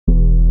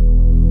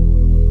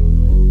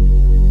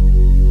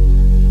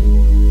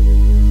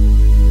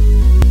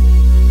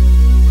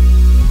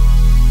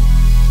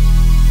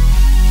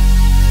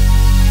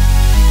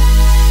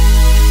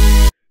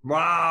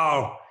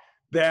Wow.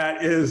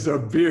 That is a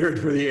beard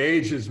for the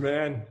ages,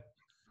 man.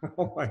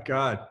 Oh my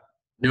God.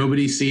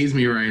 Nobody sees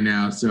me right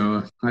now,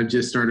 so I've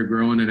just started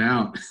growing it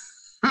out.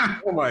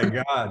 Oh my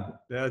God.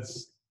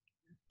 That's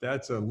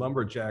a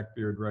lumberjack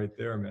beard right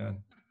there,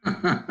 man.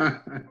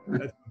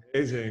 That's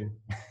amazing.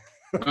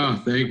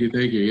 Oh, thank you.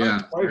 Thank you.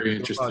 How's Yeah, your wife very feel about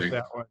interesting.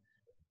 that one?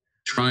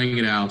 Trying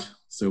it out,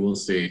 so we'll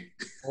see.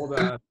 Hold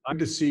on. I'm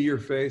to see your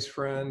face,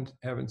 friend.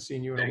 Haven't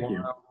seen you in a Thank you.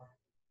 while.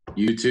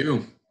 You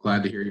too.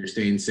 Glad to hear you're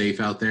staying safe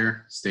out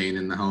there, staying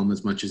in the home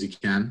as much as you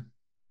can.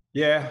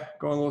 Yeah,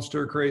 going a little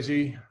stir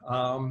crazy.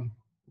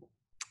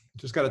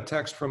 Just got a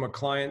text from a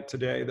client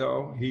today,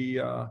 though.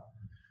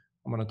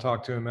 I'm going to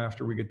talk to him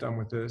after we get done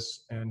with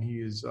this, and he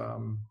is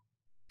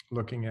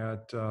looking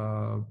at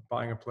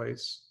buying a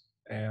place.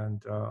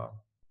 And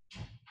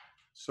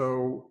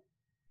so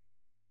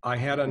I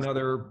have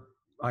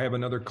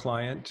another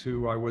client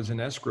who I was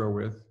in escrow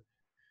with.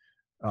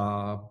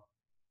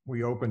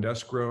 We opened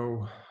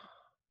escrow,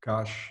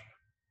 gosh,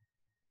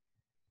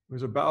 it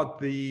was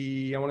about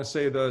I want to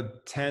say the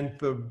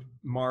 10th of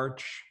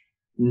March.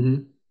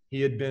 Mm-hmm.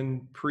 He had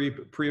been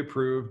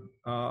pre-approved.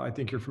 I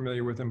think you're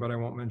familiar with him, but I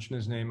won't mention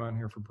his name on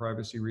here for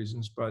privacy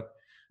reasons. But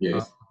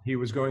Yes. he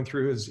was going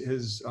through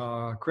his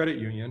credit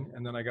union,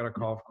 and then I got a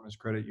call from his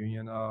credit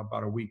union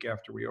about a week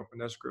after we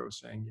opened escrow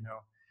saying,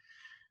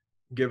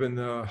 given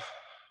the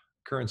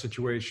current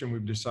situation,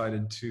 we've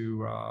decided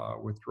to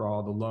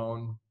withdraw the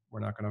loan. We're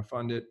not going to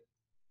fund it.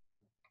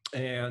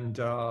 And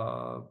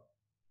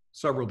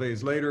several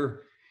days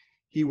later,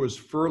 he was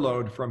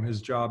furloughed from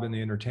his job in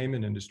the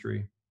entertainment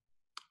industry.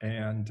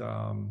 And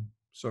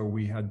so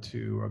we had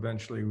to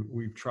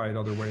we've tried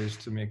other ways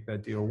to make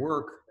that deal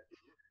work,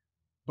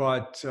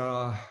 but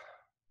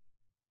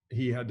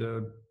he had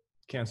to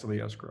cancel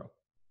the escrow.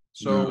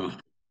 So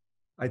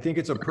I think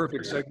it's a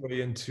perfect segue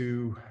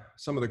into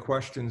some of the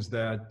questions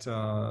that,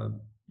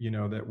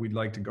 that we'd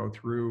like to go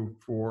through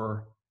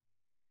for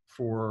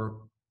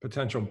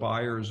potential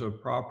buyers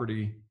of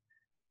property.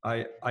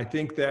 I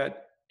think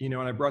that, and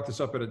I brought this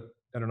up at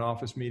an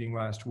office meeting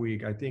last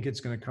week. I think it's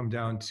going to come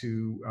down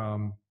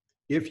to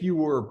if you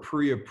were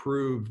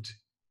pre-approved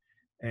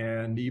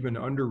and even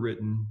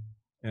underwritten,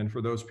 and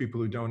for those people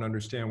who don't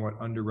understand what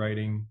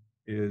underwriting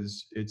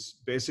is, it's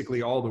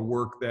basically all the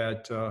work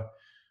that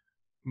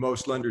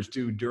most lenders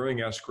do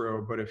during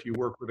escrow. But if you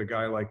work with a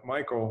guy like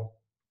Michael,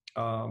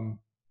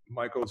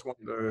 Michael is one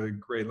of the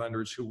great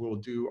lenders who will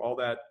do all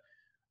that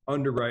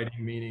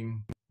underwriting,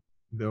 meaning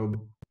they'll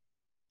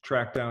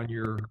track down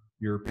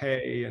your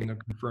pay and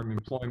confirm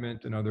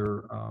employment and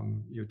other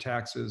your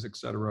taxes, et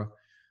cetera,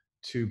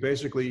 to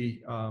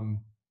basically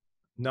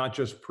not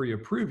just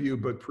pre-approve you,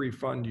 but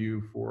pre-fund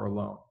you for a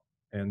loan.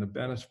 And the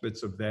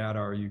benefits of that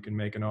are you can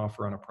make an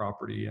offer on a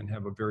property and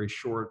have a very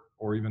short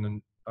or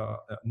even a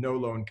no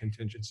loan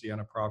contingency on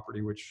a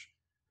property, which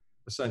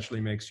essentially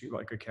makes you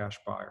like a cash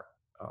buyer.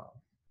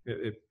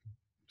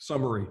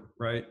 Summary,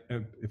 right?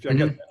 If I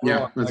get that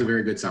wrong, that's a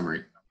very good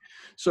summary.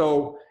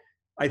 So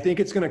I think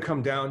it's going to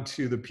come down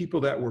to the people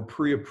that were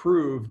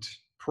pre-approved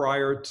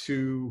prior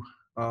to,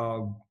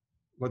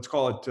 let's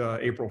call it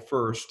April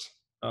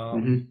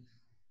 1st.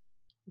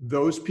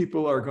 Those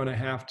people are going to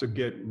have to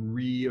get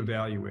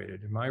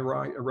reevaluated. Am I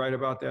right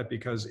about that?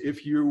 Because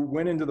if you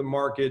went into the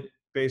market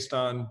based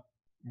on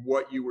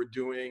what you were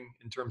doing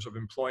in terms of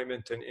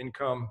employment and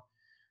income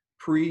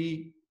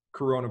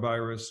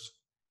pre-coronavirus,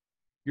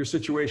 your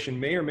situation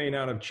may or may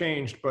not have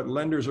changed, but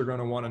lenders are going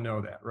to want to know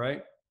that,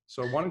 right?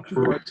 So why don't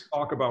you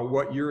talk about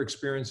what you're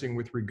experiencing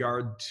with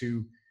regard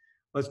to,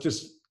 let's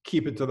just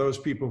keep it to those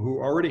people who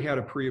already had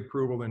a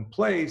pre-approval in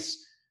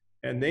place,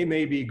 and they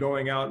may be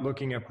going out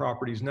looking at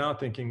properties now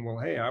thinking, well,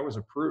 hey, I was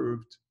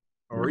approved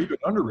or even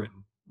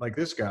underwritten like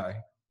this guy.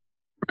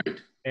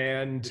 Right.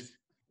 And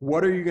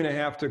what are you going to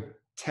have to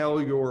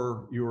tell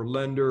your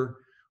lender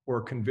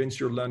or convince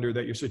your lender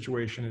that your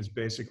situation is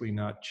basically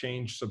not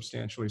changed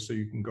substantially so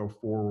you can go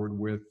forward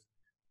with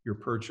your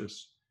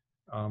purchase?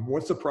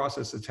 What's the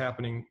process that's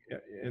happening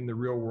in the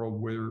real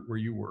world where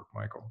you work,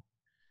 Michael?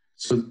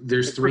 So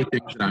there's three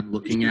things that I'm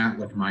looking at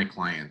with my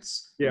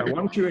clients. Yeah, why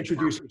don't you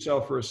introduce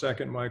yourself for a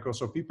second, Michael,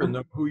 so people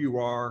know who you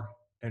are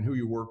and who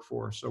you work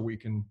for so we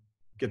can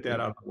get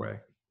that out of the way.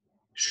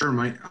 Sure,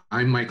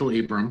 I'm Michael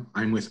Abram.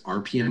 I'm with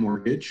RPM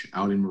Mortgage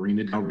out in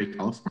Marina Del Rey,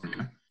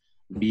 California.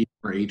 We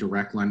are a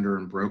direct lender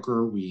and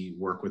broker. We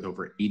work with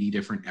over 80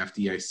 different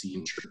FDIC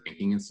insured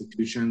banking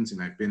institutions,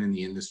 and I've been in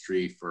the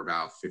industry for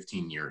about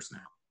 15 years now.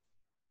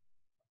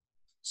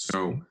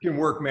 So you can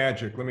work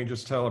magic. Let me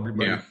just tell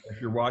everybody,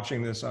 if you're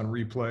watching this on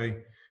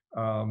replay,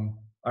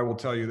 I will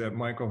tell you that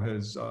Michael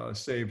has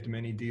saved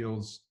many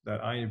deals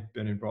that I've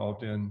been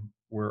involved in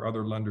where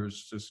other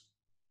lenders just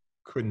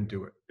couldn't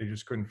do it. They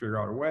just couldn't figure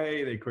out a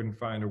way. They couldn't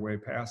find a way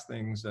past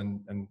things.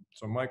 And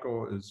so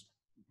Michael is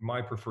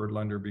my preferred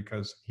lender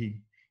because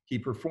he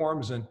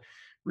performs. And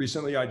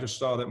recently I just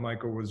saw that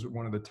Michael was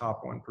one of the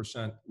top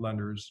 1%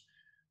 lenders,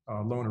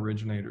 loan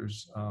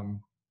originators,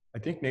 I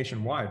think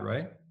nationwide,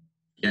 right?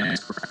 Yeah,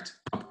 that's correct.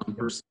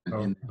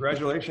 So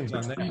congratulations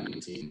on that.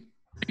 Thank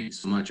you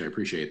so much. I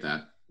appreciate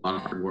that. A lot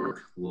of hard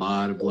work, a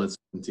lot of blood, sweat,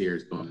 and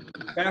tears going into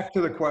that. Back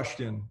to the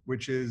question,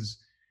 which is,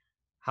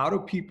 how do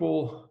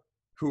people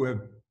who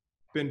have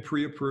been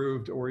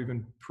pre-approved or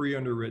even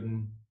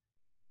pre-underwritten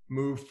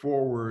move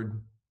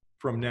forward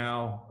from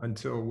now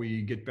until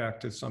we get back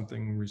to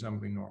something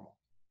resembling normal?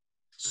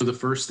 So the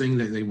first thing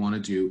that they want to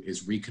do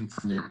is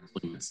reconfirm their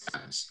employment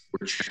status.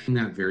 We're checking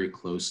that very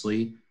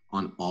closely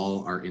on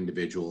all our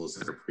individuals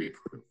that are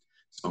pre-approved.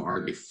 So are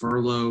they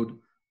furloughed?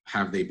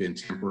 Have they been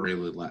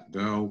temporarily let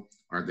go?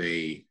 Are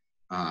they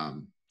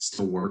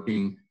still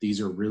working? These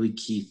are really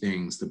key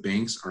things. The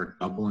banks are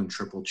double and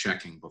triple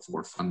checking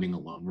before funding a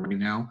loan right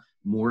now,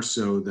 more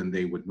so than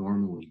they would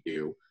normally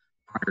do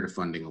prior to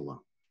funding a loan.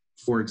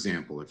 For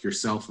example, if you're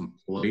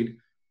self-employed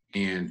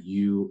and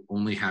you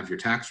only have your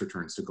tax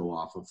returns to go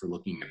off of for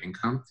looking at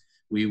income,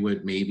 we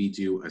would maybe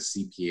do a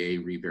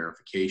CPA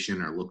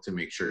re-verification or look to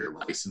make sure your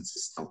license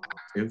is still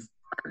active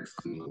prior to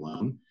funding a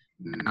loan.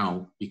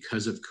 Now,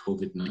 because of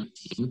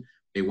COVID-19,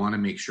 they want to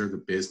make sure the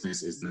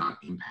business is not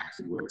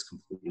impacted where it's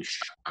completely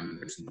shut down and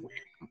there's no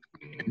income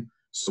coming in.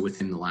 So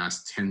within the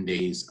last 10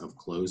 days of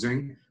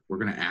closing, we're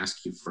going to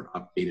ask you for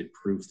updated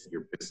proof that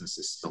your business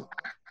is still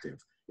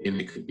active. And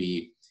it could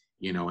be,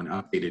 you know, an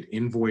updated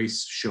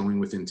invoice showing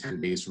within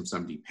 10 days from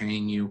somebody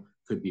paying you,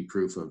 could be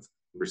proof of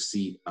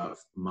receipt of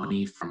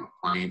money from a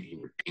client in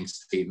your bank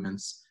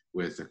statements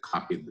with a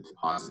copy of the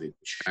deposited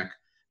check.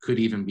 Could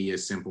even be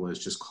as simple as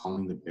just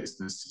calling the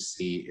business to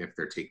see if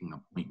they're taking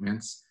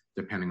appointments,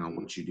 depending on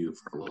what you do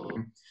for a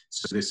loan.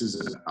 So this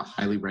is a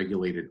highly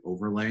regulated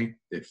overlay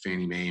that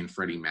Fannie Mae and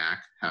Freddie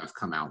Mac have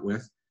come out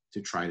with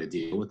to try to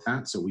deal with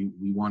that. So we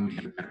want to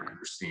get a better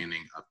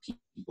understanding of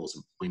people's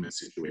employment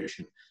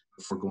situation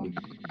before going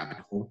down the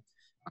rabbit hole.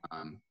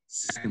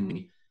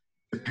 Secondly,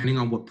 depending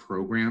on what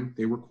program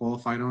they were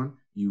qualified on,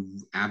 you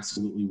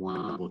absolutely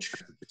want to double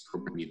check that this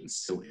program even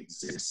still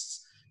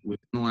exists.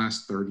 Within the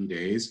last 30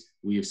 days,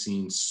 we have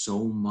seen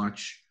so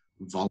much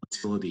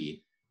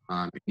volatility.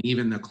 And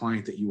even the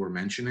client that you were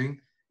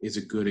mentioning is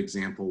a good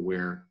example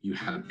where you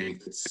had a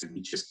bank that said,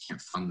 we just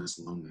can't fund this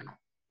loan now.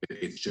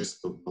 It's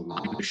just the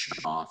line is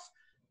shut off,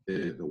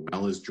 the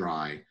well is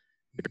dry,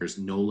 there's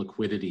no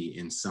liquidity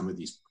in some of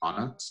these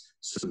products,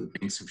 so the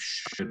banks have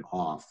shut it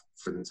off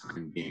for the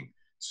time being.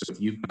 So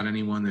if you've got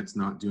anyone that's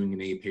not doing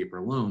an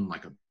A-paper loan,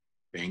 like a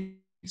bank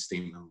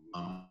statement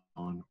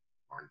loan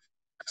or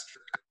investor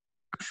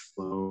cash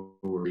flow,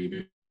 or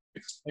even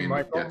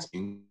expanded debt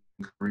income,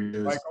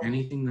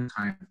 anything that's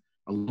kind of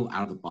a little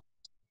out of the box.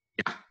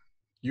 Yeah.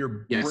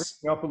 You're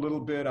breaking up a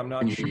little bit. I'm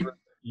not sure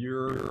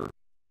you're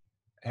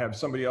have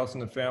somebody else in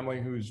the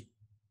family who's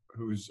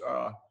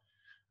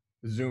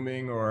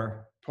Zooming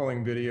or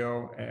pulling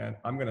video, and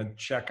I'm going to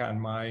check on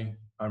my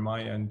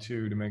end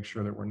too to make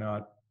sure that we're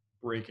not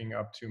breaking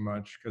up too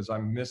much, because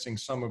I'm missing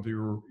some of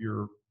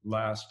your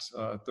last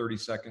 30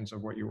 seconds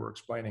of what you were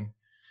explaining.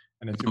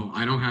 And it's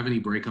I don't have any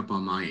breakup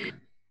on my end.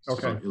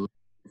 Okay.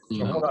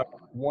 So hold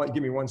on.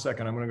 Give me 1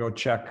 second. I'm going to go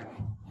check.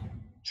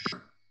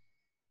 Sure.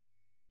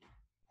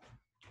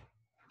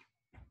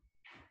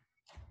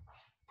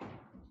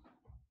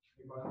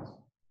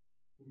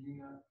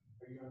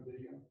 Are you on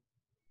video?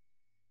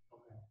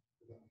 Okay.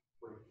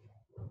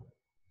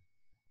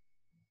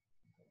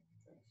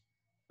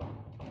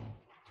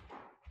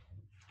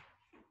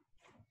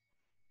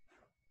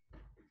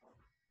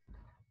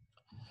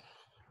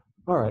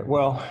 All right.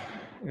 Well,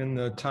 in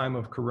the time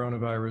of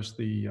coronavirus,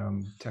 the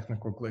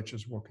technical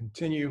glitches will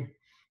continue,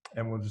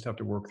 and we'll just have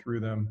to work through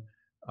them.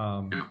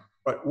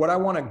 But what I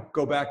want to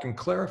go back and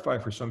clarify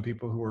for some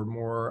people who are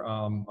more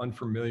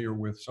unfamiliar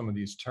with some of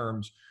these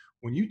terms,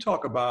 when you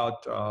talk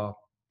about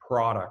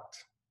product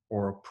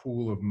or a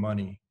pool of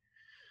money,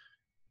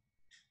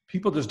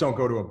 people just don't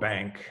go to a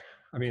bank.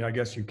 I mean, I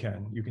guess you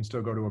can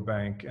still go to a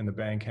bank, and the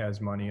bank has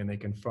money and they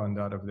can fund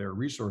out of their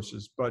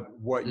resources. But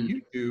what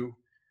you do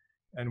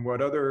and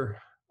what other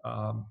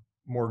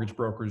mortgage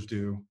brokers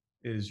do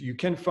is you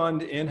can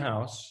fund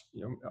in-house.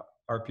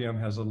 RPM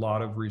has a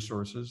lot of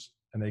resources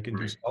and they can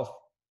do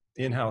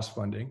in-house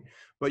funding,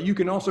 but you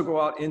can also go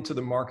out into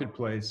the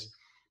marketplace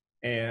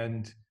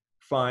and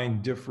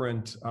find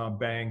different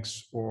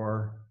banks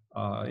or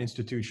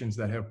institutions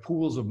that have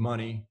pools of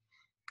money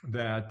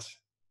that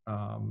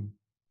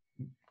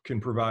can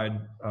provide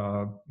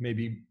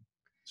maybe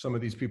some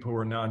of these people who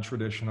are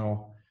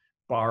non-traditional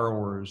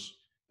borrowers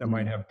that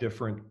might have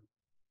different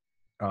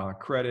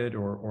credit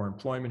or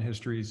employment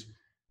histories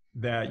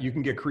that you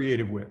can get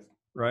creative with,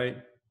 right?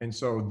 And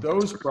so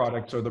those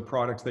products are the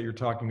products that you're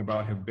talking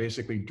about have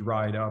basically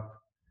dried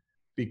up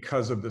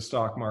because of the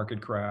stock market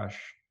crash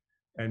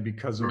and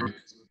because of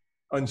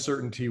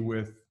uncertainty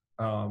with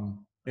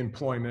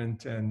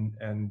employment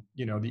and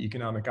you know, the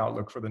economic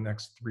outlook for the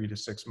next 3 to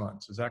 6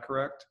 months. Is that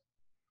correct?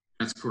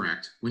 That's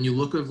correct. When you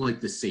look of like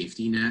the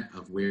safety net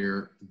of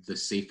where the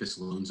safest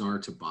loans are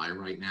to buy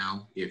right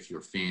now, if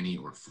you're Fannie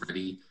or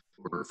Freddie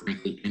or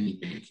frankly any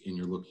bank and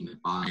you're looking to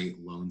buy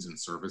loans and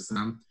service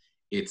them,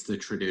 it's the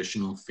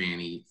traditional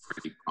Fannie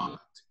Freddie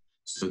product.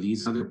 So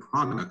these other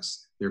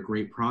products, they're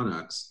great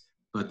products,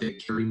 but they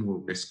carry more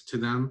risk to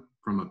them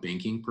from a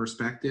banking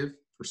perspective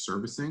for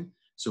servicing.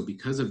 So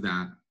because of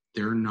that,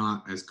 they're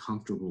not as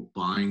comfortable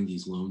buying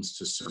these loans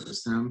to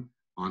service them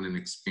on an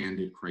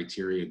expanded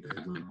criteria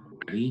guideline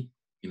already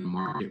in a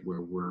market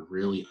where we're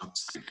really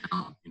upside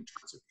down in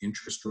terms of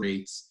interest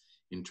rates,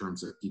 in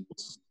terms of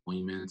people's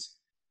employment,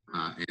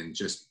 and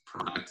just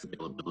product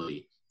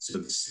availability. So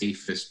the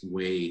safest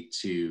way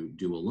to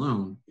do a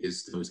loan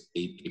is those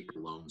A-paper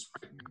loans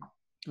right now.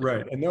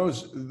 Right, and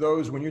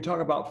those when you talk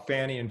about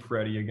Fannie and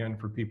Freddie, again,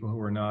 for people who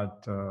are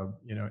not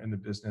in the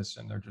business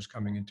and they're just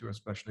coming into,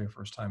 especially a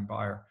first-time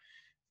buyer,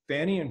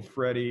 Fannie and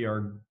Freddie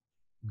are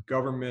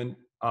government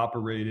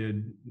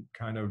operated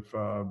kind of.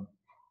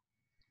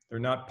 They're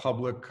not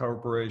public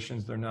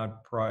corporations. They're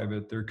not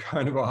private. They're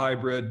kind of a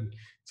hybrid.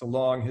 It's a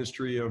long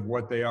history of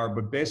what they are.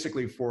 But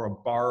basically for a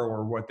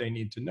borrower, what they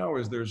need to know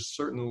is there's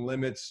certain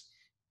limits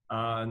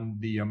on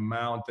the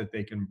amount that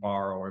they can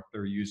borrow if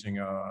they're using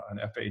an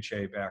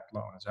FHA-backed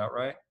loan. Is that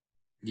right?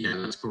 Yeah,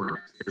 that's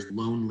correct. There's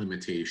loan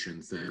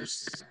limitations that are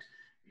set,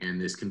 and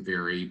this can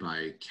vary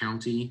by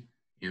county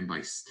and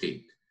by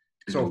state.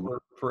 And So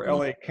for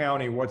LA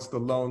County, what's the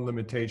loan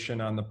limitation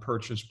on the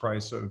purchase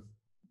price of,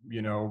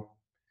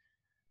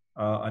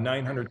 a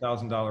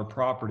 $900,000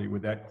 property?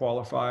 Would that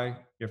qualify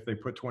if they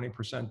put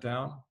 20%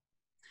 down?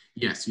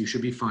 yes, you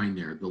should be fine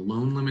there. The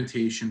loan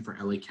limitation for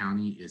LA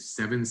County is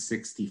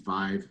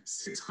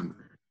 $765,600.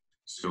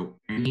 So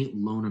any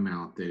loan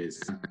amount that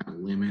is at that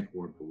limit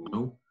or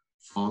below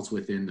falls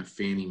within the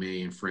Fannie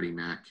Mae and Freddie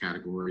Mac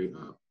category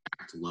of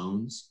backed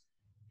loans.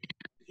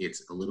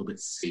 It's a little bit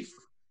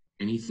safer.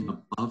 Anything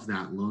above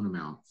that loan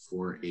amount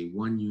for a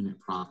one-unit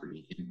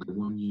property, in the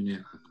one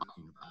unit, I'm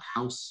talking about a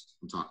house,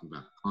 I'm talking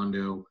about a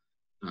condo,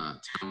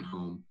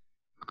 townhome,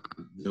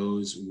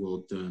 those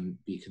will then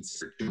be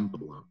considered jumbo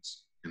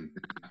loans. And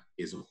that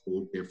is a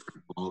whole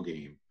different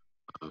ballgame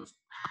of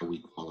how we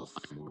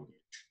qualify a mortgage.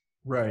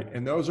 Right,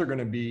 and those are going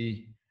to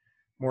be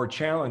more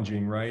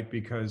challenging, right?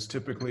 Because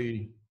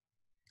typically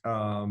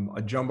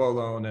a jumbo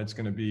loan that's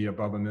going to be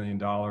above $1 million,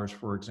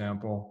 for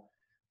example,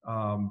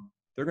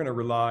 they're going to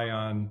rely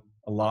on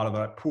a lot of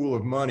that pool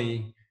of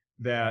money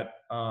that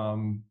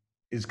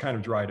is kind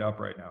of dried up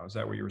right now. Is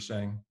that what you were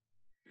saying?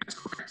 That's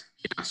correct.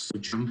 Yeah, so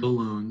jumbo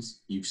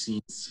loans, you've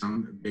seen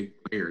some big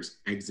players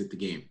exit the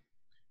game.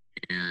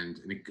 And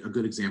a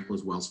good example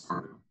is Wells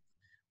Fargo.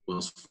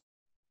 Wells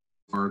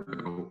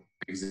Fargo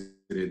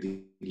exited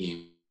the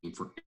game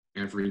for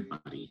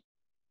everybody.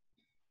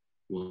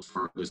 Wells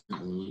Fargo is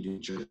not only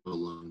doing jumbo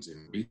loans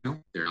in retail,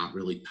 they're not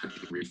really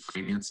touching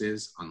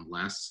refinances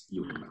unless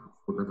you have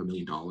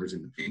 $250,000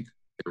 in the bank.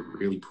 They're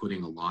really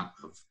putting a lot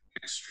of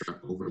extra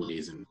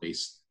overlays in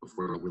place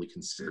before they'll really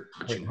consider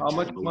touching. Wait, how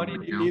much money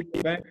do you need in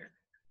the bank?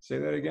 Say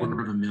that again.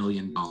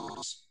 $250,000.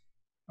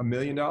 $1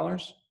 million?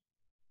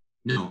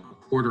 No,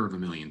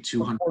 $250,000.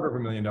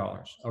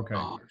 $250,000. Okay.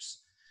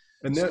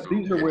 And So,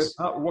 these are with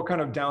what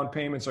kind of down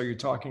payments are you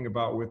talking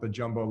about with a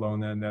jumbo loan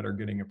then that are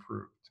getting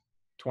approved?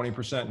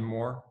 20% and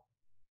more?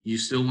 You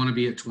still want to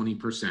be at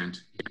 20%.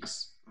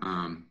 Yes.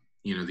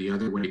 The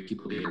other way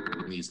people get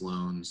around these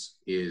loans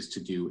is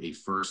to do a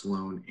first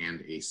loan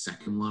and a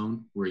second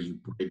loan where you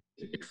break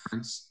the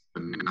difference.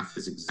 The math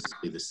is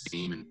exactly the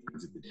same in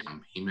terms of the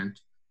down payment,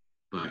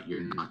 but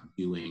you're not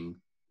doing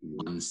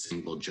one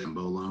single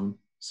jumbo loan.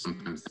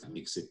 Sometimes that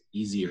makes it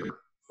easier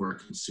for a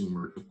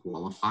consumer to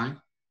qualify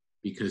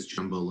because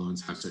jumbo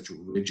loans have such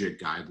rigid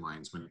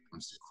guidelines when it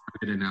comes to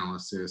credit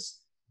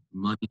analysis,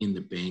 money in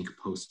the bank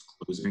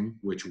post-closing,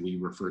 which we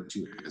refer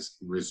to as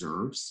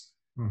reserves.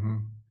 Mm-hmm.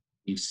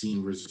 We've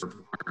seen reserve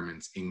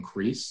requirements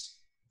increase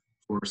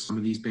for some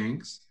of these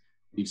banks.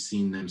 We've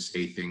seen them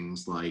say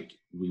things like,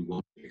 we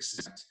won't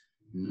accept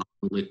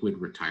non-liquid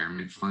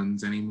retirement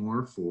funds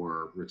anymore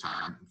for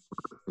retirement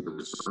for the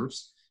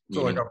reserves.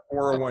 So like a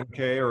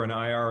 401k or an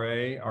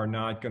IRA are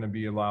not going to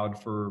be allowed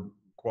for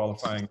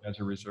qualifying as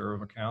a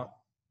reserve account?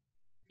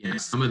 Yeah,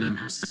 some of them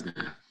have said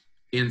that.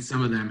 And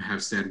some of them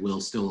have said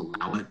we'll still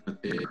allow it,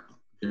 but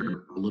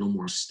they're a little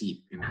more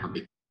steep in how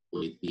they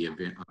calculate the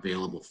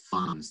available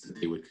funds that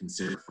they would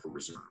consider for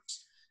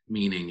reserves.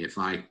 Meaning if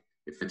I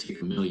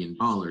take $1 million in a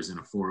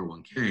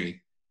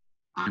 401k,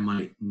 I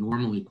might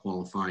normally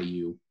qualify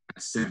you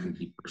at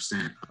 70%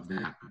 of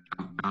that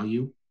account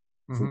value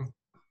for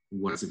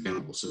what's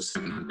available. So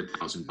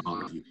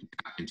 $700,000 you can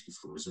tap into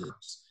for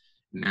reserves.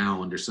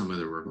 Now, under some of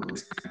the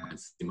revised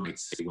guidelines, they might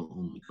say we'll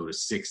only go to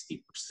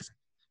 60%.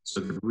 So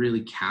they're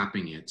really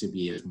capping it to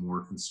be as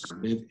more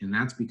conservative. And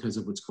that's because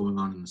of what's going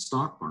on in the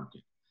stock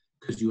market.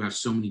 Because you have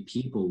so many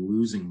people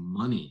losing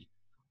money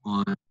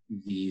on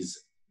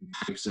these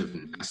types of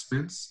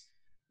investments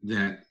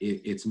that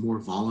it's more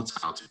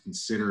volatile to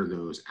consider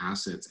those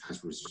assets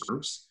as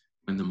reserves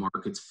when the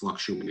market's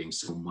fluctuating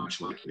so much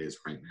like it is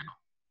right now.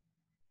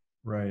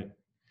 Right.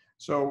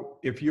 So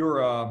if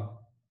you're a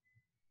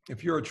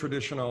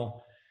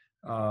traditional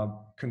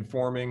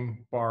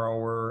conforming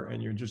borrower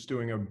and you're just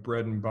doing a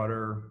bread and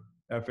butter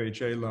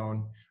FHA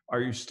loan,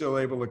 are you still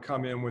able to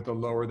come in with a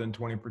lower than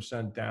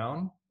 20%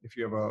 down? if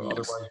you have a Yes.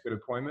 otherwise good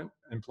employment?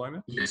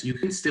 Yes, you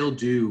can still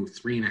do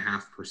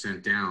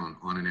 3.5% down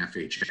on an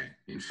FHA.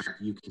 In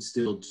fact, you can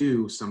still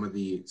do some of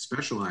the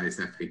specialized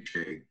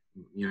FHA,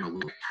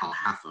 like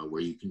Calhafa,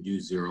 where you can do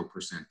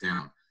 0%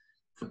 down.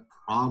 The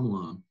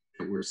problem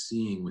that we're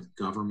seeing with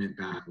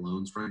government-backed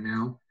loans right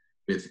now,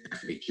 with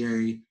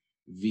FHA,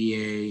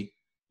 VA,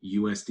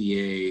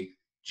 USDA,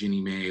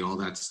 Ginnie Mae, all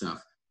that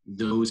stuff,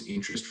 those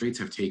interest rates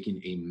have taken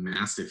a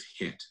massive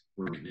hit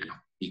right now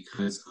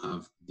because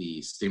of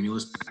the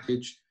stimulus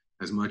package.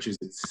 As much as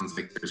it sounds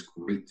like there's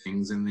great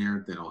things in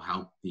there that'll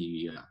help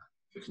the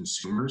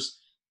consumers,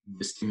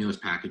 the stimulus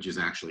package is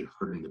actually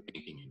hurting the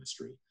banking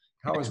industry.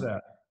 How is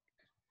that?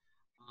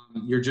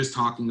 You're just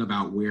talking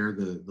about where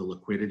the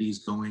liquidity is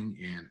going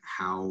and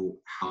how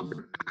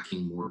they're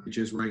backing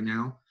mortgages right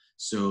now.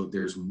 So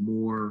there's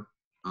more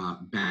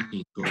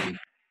backing going to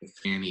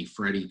Fannie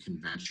Freddie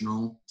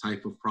conventional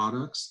type of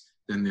products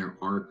than there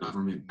are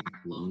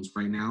government-backed loans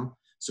right now.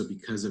 So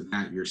because of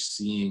that, you're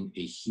seeing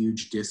a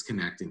huge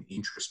disconnect in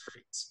interest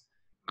rates,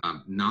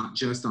 not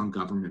just on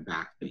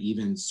government-backed, but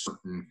even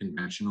certain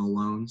conventional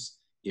loans.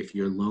 If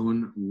your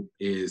loan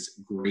is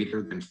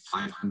greater than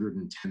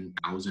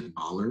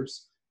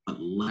 $510,000, but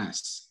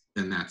less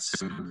than that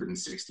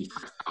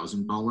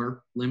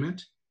 $765,000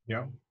 limit,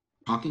 Yeah.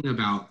 talking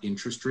about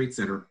interest rates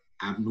that are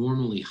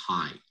abnormally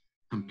high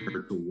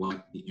compared to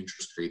what the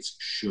interest rates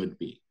should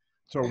be.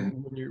 So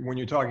when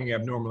you're talking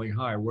abnormally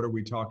high, what are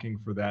we talking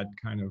for that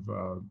kind of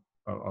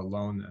a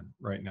loan then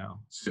right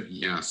now? So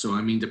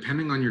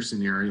depending on your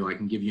scenario, I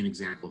can give you an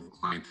example of a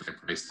client that I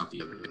priced out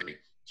the other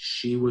day.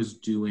 She was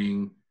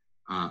doing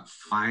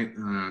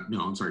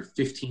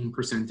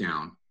 15%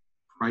 down.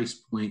 Price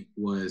point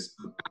was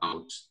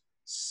about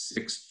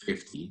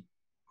 $650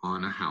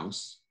 on a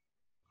house.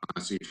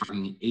 So you're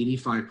talking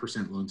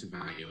 85% loan to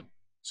value.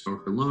 So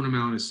her loan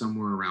amount is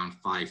somewhere around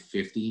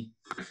 $550,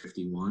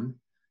 $551.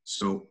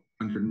 So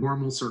under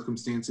normal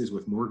circumstances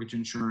with mortgage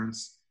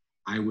insurance,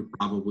 I would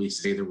probably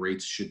say the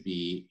rates should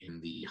be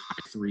in the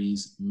high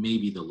threes,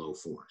 maybe the low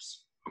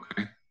fours.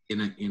 Okay,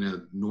 in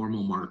a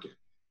normal market.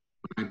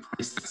 When I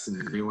price that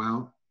scenario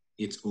out,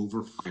 it's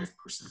over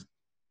 5%,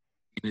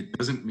 and it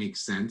doesn't make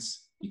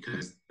sense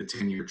because the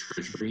 10-year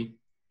Treasury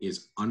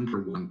is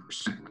under 1%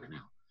 right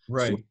now.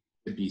 Right. So what you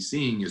could be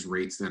seeing is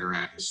rates that are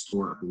at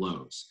historic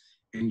lows,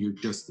 and you're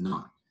just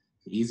not.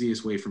 The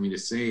easiest way for me to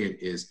say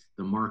it is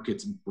the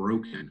market's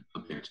broken a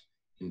bit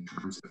in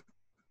terms of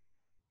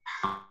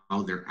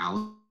how they're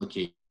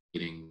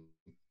allocating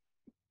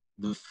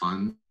the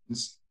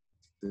funds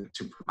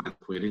to provide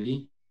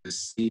liquidity. The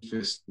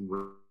safest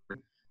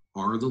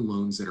are the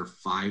loans that are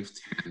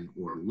 510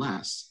 or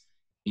less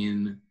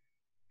in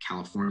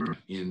California,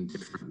 in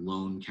different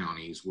loan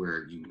counties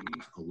where you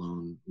have a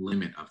loan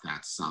limit of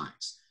that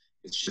size.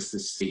 It's just the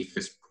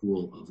safest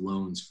pool of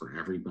loans for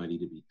everybody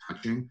to be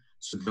touching.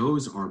 So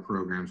those are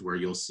programs where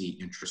you'll see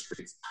interest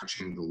rates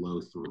touching the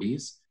low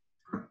threes,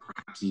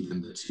 perhaps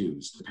even the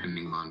twos,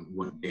 depending on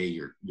what day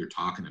you're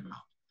talking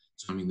about.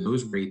 So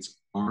those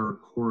rates are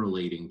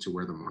correlating to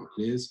where the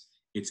market is.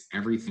 It's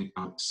everything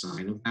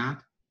outside of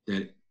that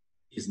that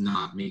is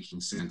not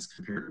making sense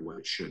compared to what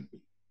it should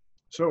be.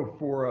 So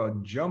for a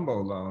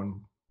jumbo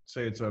loan,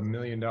 say it's $1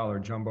 million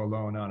jumbo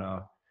loan on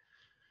a,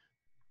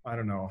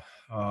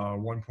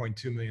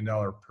 $1.2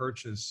 million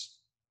purchase,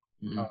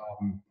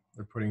 Mm-hmm.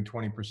 They're putting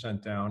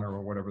 20% down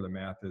or whatever the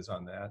math is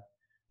on that.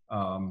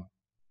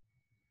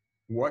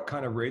 What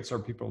kind of rates are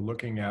people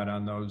looking at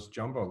on those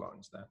jumbo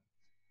loans then?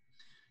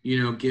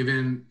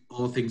 Given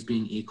all things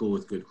being equal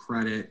with good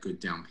credit, good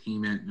down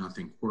payment,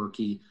 nothing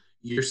quirky,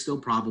 you're still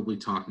probably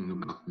talking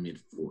about the mid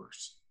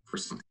fours for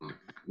something like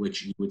that,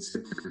 which you would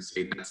sit there and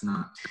say that's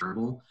not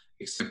terrible,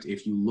 except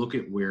if you look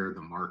at where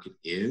the market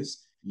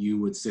is, you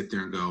would sit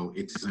there and go,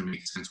 it doesn't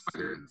make sense why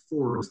they're in the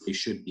fours, they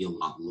should be a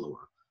lot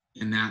lower.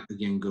 And that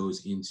again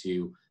goes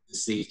into the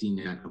safety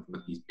net of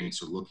what these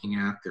banks are looking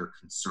at, their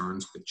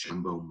concerns with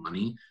jumbo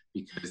money,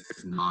 because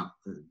there's not,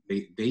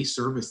 they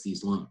service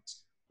these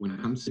loans. When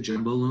it comes to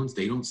jumbo loans,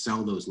 they don't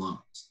sell those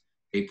loans.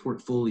 They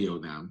portfolio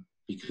them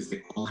because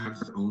they all have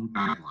their own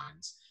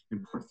guidelines.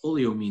 And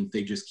portfolio means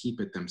they just keep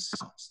it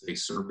themselves. They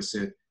service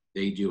it,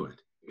 they do it.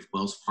 If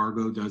Wells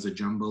Fargo does a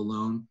jumbo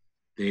loan,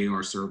 they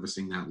are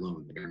servicing that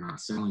loan. They're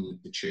not selling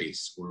it to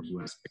Chase or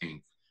US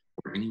Bank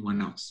or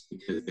anyone else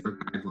because their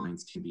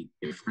guidelines can be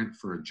different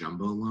for a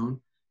jumbo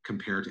loan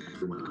compared to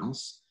everyone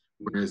else.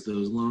 Whereas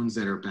those loans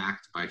that are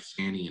backed by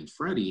Fannie and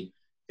Freddie,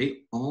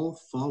 they all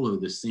follow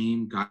the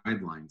same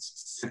guidelines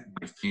set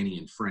by Fannie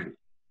and Freddie.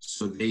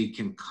 So they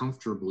can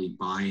comfortably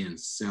buy and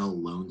sell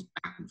loans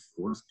back and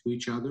forth to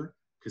each other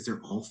because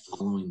they're all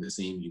following the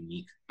same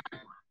unique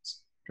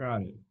guidelines.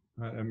 Got it.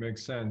 That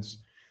makes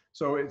sense.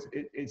 So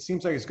it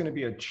seems like it's going to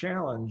be a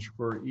challenge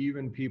for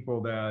even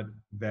people that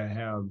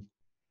have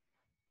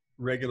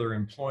regular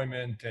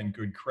employment and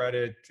good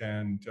credit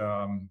and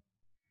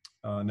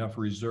enough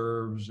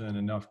reserves and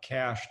enough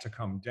cash to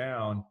come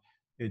down.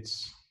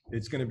 It's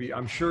going to be,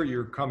 I'm sure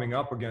you're coming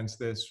up against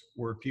this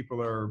where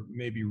people are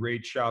maybe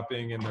rate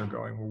shopping and they're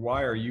going, well,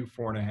 why are you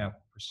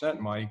 4.5%,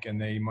 Mike?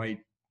 And they might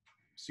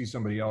see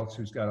somebody else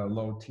who's got a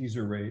low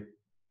teaser rate,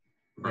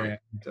 Right.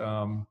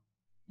 and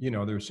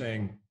they're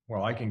saying,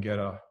 well, I can get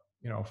a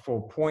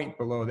full point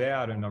below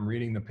that, and I'm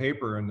reading the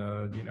paper, and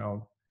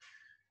the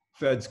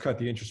Fed's cut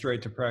the interest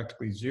rate to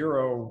practically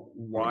zero.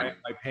 Why am Right.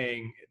 I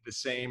paying the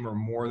same or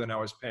more than I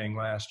was paying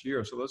last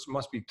year? So those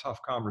must be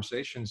tough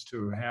conversations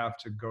to have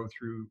to go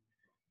through,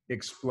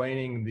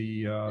 explaining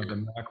the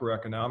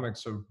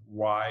macroeconomics of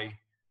why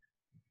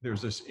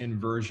there's this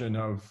inversion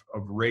of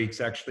rates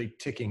actually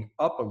ticking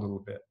up a little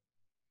bit.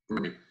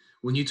 Right.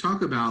 When you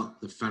talk about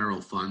the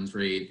federal funds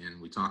rate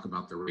and we talk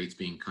about the rates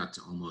being cut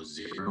to almost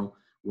zero,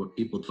 what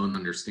people don't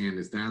understand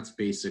is that's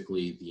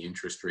basically the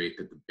interest rate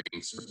that the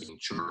banks are being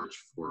charged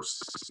for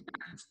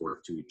back and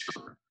forth to each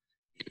other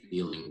in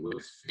dealing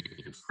with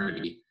Fannie and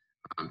Freddie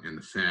and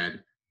the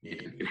Fed.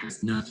 And it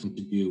has nothing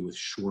to do with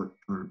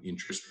short-term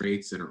interest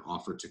rates that are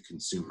offered to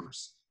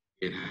consumers.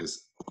 It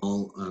has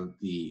all of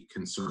the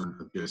concern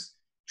of just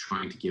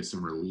trying to give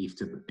some relief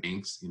to the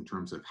banks in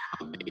terms of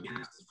how they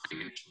have to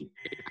financially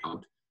pay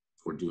out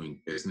for doing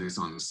business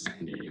on the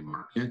secondary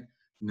market.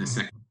 And the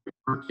secondary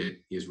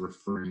market is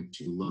referring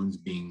to loans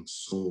being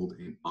sold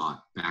and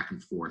bought back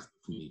and forth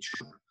between each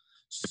other.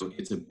 So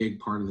it's a big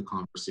part of the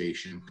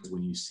conversation, because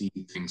when you see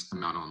things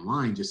come out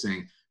online just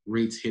saying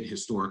rates hit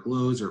historic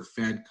lows or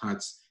Fed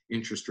cuts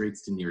interest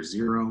rates to near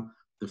zero,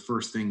 the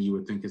first thing you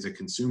would think as a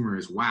consumer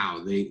is,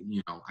 wow,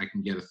 I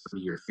can get a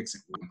 30-year fix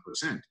at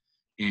 1%.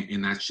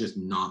 And that's just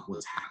not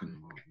what's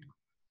happening right now.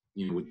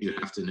 What you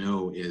have to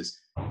know is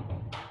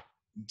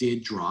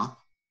did drop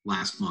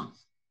last month,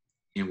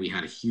 and we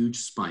had a huge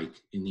spike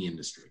in the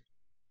industry.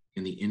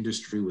 And the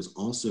industry was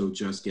also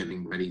just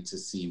getting ready to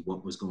see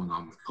what was going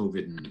on with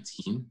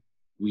COVID-19.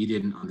 We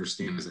didn't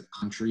understand as a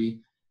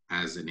country,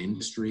 as an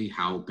industry,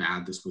 how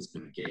bad this was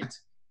going to get.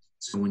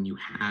 So when you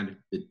had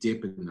the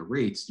dip in the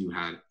rates, you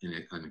had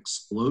an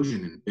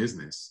explosion in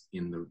business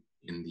in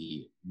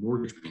the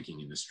mortgage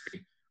banking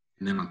industry.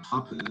 And then on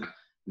top of that,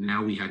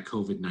 now we had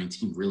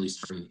COVID-19 really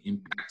starting to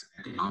impact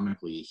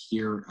economically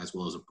here as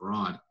well as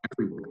abroad,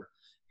 everywhere.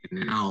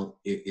 And now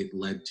it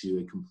led to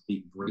a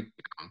complete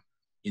breakdown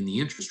in the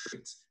interest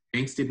rates.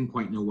 Banks didn't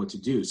quite know what to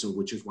do, so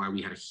which is why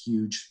we had a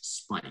huge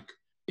spike.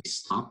 They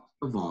stopped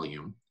the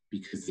volume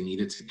because they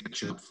needed to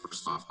catch up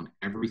first off on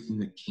everything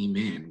that came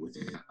in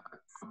within a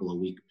couple of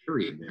week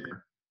period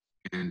there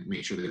and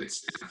make sure that it's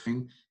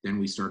staffing. Then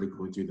we started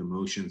going through the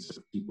motions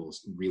of people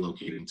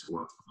relocating to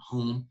work from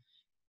home.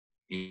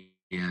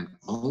 And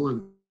all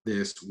of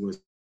this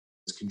was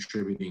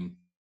contributing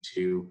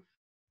to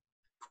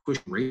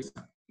push rates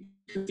up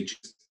because they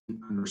just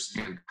didn't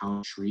understand how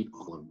to treat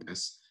all of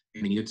this.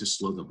 And they needed to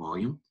slow the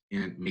volume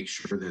and make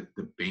sure that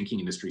the banking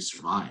industry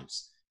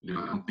survives. I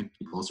don't think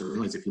people also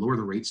realize if you lower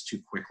the rates too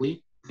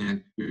quickly,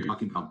 then you're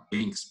talking about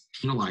banks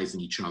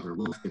penalizing each other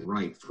left and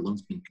right for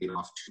loans being paid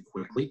off too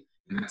quickly.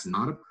 And that's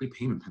not a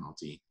prepayment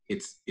penalty.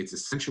 It's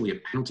essentially a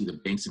penalty the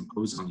banks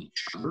impose on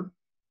each other.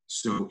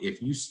 So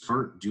if you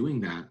start doing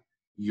that,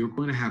 you're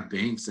going to have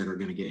banks that are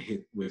going to get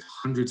hit with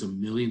hundreds of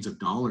millions of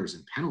dollars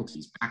in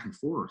penalties back and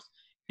forth.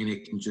 And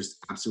it can just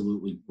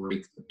absolutely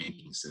break the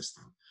banking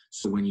system.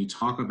 So when you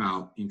talk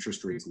about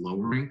interest rates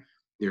lowering,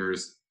 there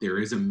is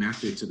a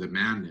method to the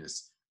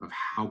madness of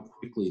how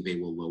quickly they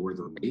will lower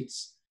the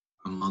rates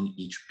among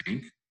each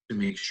bank to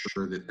make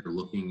sure that they're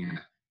looking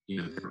at,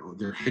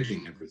 they're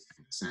hedging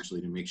everything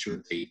essentially to make sure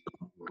that they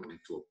don't run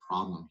into a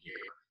problem here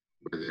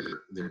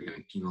where they're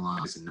getting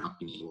penalized and not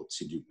being able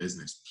to do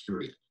business,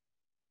 period.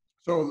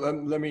 So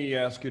let me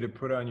ask you to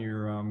put on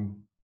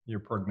your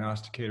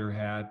prognosticator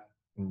hat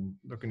and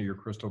look into your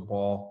crystal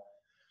ball.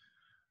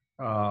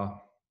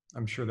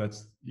 I'm sure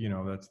that's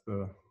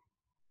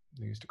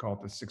they used to call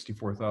it the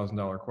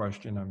 $64,000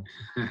 question.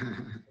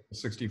 The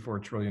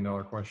 $64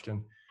 trillion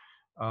question.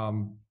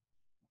 My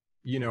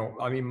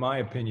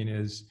opinion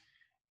is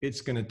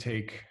it's going to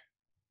take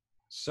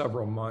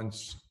several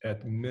months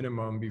at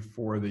minimum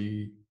before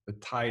the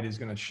tide is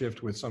going to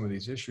shift with some of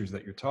these issues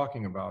that you're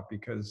talking about,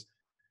 because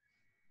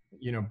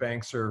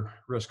banks are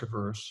risk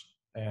averse,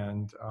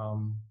 and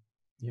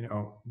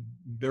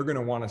they're going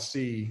to want to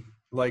see,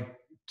 like,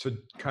 to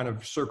kind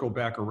of circle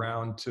back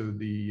around to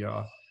the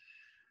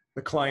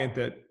client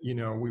that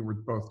we were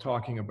both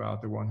talking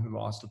about, the one who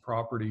lost the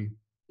property.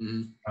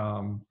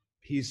 Mm-hmm.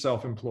 He's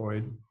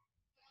self-employed,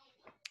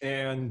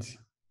 and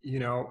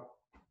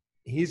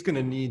he's going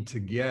to need to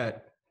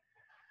get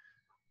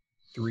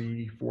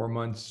 3-4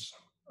 months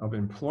of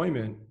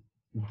employment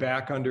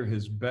back under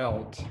his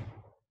belt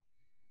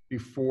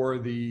before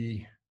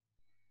the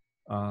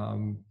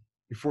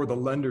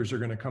lenders are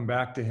going to come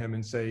back to him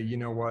and say, you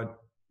know what,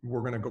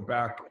 we're going to go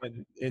back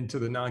into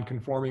the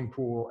non-conforming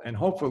pool, and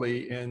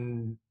hopefully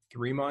in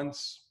 3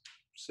 months,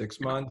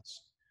 6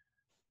 months,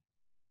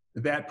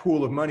 that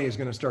pool of money is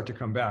going to start to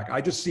come back.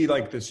 I just see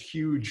like this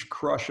huge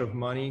crush of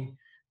money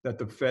that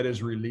the Fed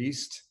has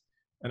released.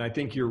 And I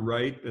think you're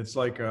right. It's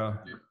like to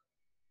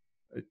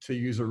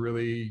use a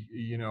really,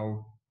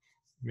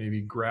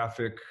 maybe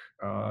graphic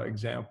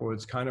example,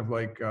 it's kind of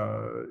like,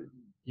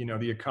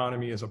 the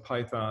economy is a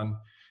python,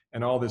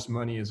 and all this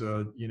money is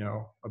a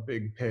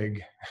big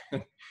pig,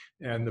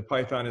 and the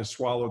python has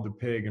swallowed the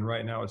pig, and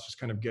right now it's just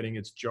kind of getting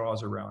its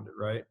jaws around it,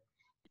 right?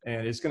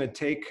 And it's going to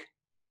take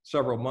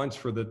several months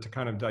for the to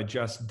kind of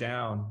digest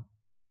down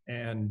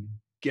and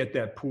get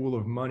that pool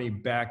of money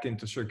back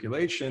into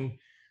circulation,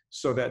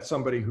 so that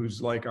somebody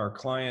who's like our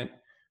client,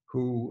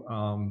 who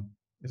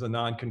is a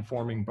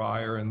non-conforming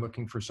buyer and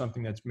looking for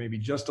something that's maybe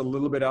just a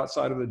little bit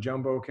outside of the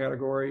jumbo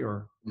category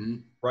or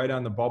right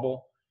on the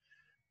bubble,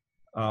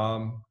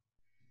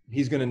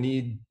 he's going to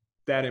need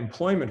that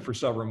employment for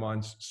several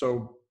months.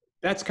 So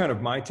that's kind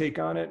of my take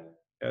on it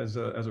as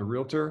a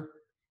realtor.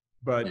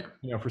 But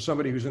for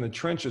somebody who's in the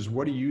trenches,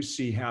 what do you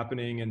see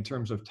happening in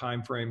terms of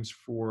timeframes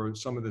for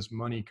some of this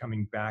money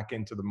coming back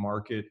into the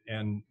market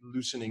and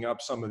loosening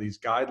up some of these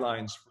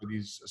guidelines for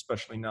these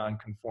especially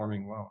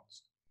non-conforming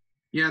loans?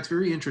 Yeah, it's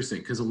very interesting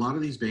because a lot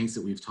of these banks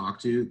that we've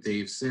talked to,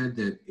 they've said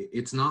that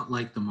it's not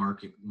like the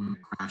market when it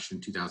crashed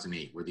in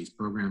 2008, where these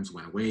programs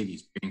went away,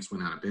 these banks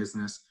went out of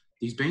business.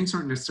 These banks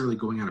aren't necessarily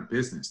going out of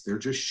business. They're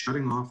just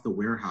shutting off the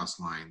warehouse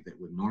line that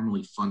would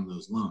normally fund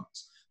those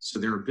loans. So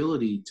their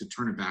ability to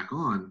turn it back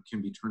on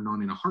can be turned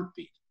on in a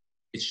heartbeat.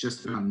 It's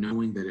just about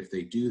knowing that if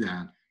they do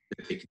that,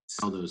 that they can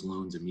sell those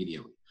loans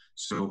immediately.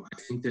 So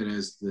I think that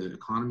as the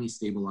economy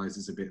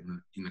stabilizes a bit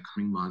in the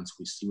coming months,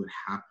 we see what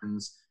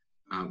happens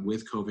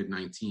with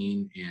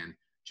COVID-19 and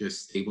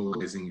just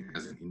stabilizing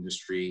as an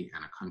industry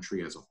and a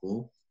country as a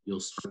whole,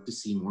 you'll start to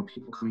see more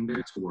people coming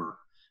back to work.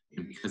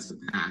 And because of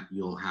that,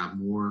 you'll have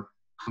more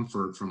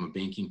comfort from a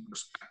banking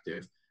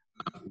perspective,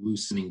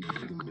 loosening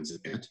guidelines a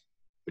bit,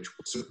 which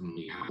will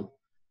certainly help.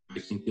 I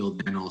think you'll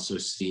then also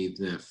see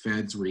the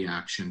Fed's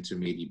reaction to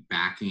maybe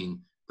backing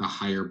the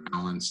higher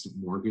balanced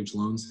mortgage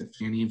loans that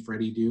Fannie and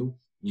Freddie do.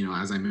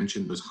 As I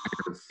mentioned, those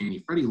higher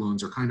Fannie Freddie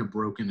loans are kind of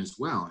broken as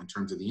well in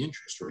terms of the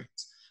interest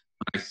rates.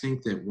 But I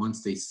think that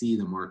once they see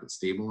the market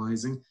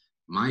stabilizing,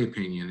 my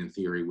opinion in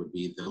theory would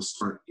be they'll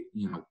start,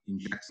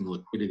 injecting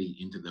liquidity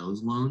into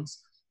those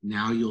loans.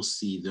 Now you'll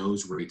see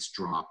those rates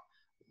drop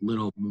a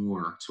little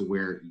more to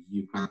where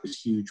you've got this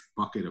huge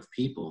bucket of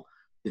people,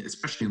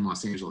 especially in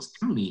Los Angeles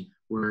County,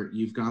 where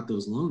you've got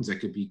those loans that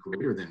could be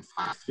greater than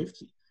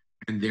 550.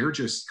 And they're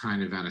just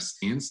kind of at a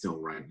standstill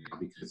right now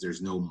because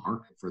there's no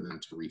market for them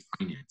to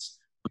refinance.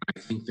 But I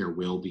think there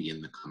will be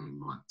in the coming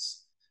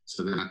months.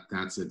 So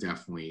that's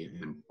definitely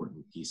an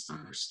important piece to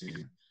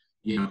understand.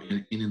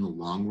 And in the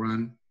long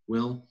run,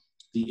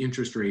 the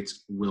interest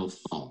rates will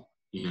fall.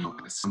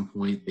 At some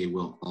point they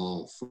will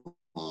all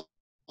fall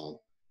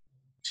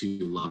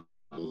to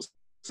levels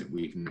that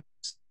we've never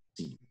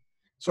seen.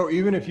 So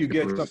even if you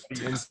get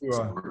somebody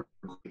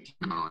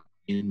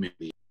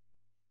into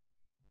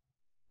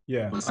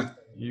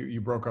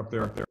you broke up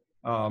there.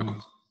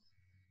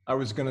 I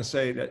was going to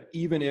say that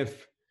even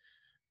if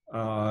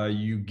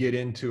you get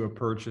into a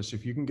purchase,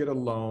 if you can get a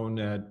loan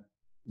at,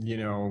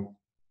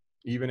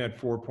 even at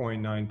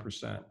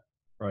 4.9%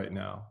 right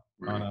now,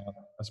 right, on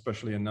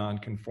especially a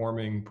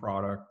non-conforming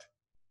product,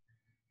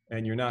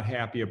 and you're not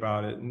happy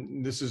about it,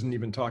 and this isn't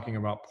even talking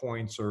about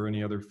points or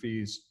any other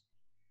fees,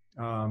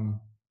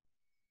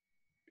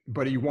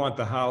 but you want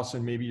the house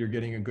and maybe you're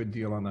getting a good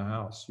deal on the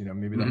house,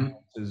 maybe the house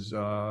is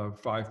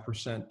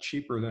 5%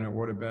 cheaper than it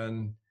would have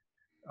been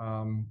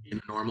in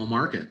a normal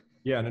market.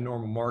 Yeah, in a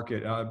normal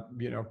market.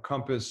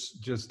 Compass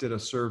just did a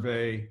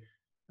survey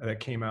that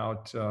came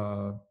out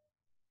of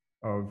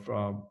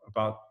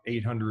about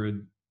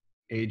 800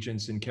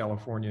 agents in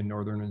California,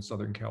 Northern and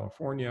Southern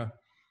California.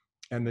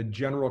 And the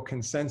general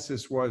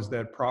consensus was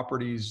that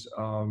properties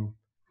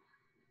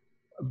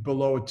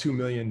below $2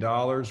 million,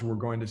 we're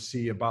going to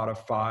see about a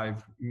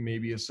 5,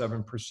 maybe a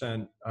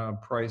 7%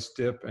 price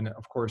dip. And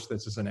of course,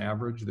 this is an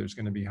average. There's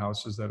going to be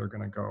houses that are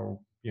going to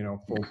go,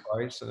 full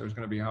price, and there's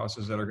going to be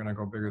houses that are going to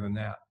go bigger than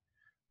that.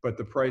 But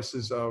the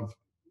prices of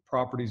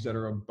properties that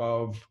are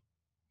above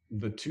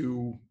the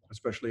 2,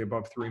 especially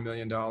above $3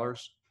 million.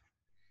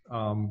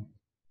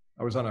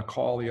 I was on a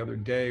call the other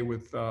day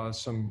with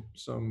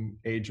some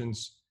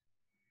agents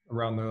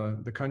around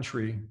the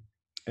country,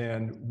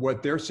 and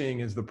what they're seeing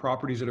is the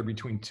properties that are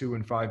between $2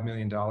 and $5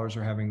 million are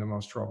having the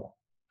most trouble.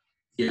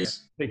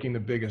 Yes, taking the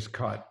biggest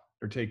cut.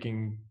 They're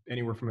taking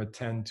anywhere from a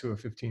 10 to a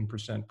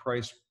 15%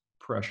 price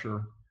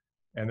pressure.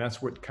 And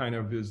that's what kind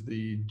of is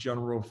the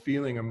general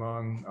feeling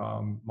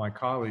among my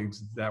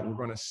colleagues, that we're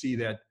going to see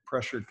that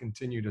pressure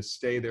continue to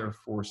stay there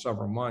for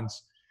several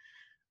months.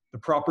 The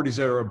properties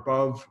that are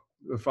above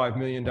the $5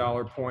 million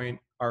point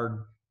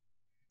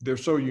they're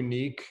so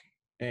unique,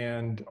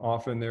 and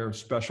often they're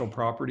special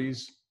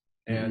properties.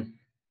 And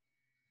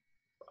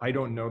I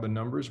don't know the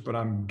numbers, but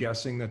I'm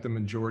guessing that the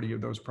majority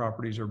of those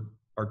properties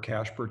are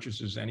cash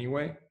purchases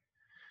anyway.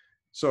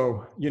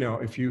 So,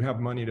 if you have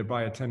money to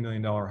buy a $10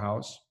 million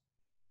house,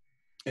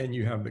 and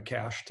you have the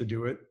cash to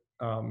do it,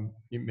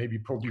 you maybe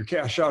pulled your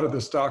cash out of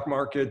the stock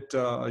market,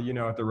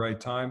 at the right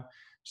time.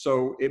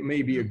 So it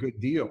may be a good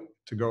deal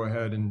to go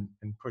ahead and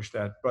push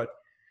that. But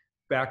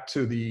back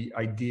to the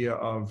idea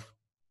of,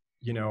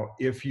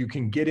 if you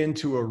can get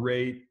into a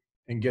rate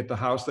and get the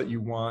house that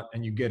you want,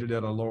 and you get it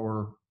at a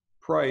lower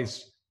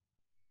price,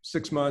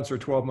 6 months or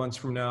 12 months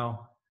from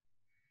now,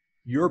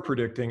 you're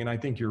predicting, and I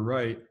think you're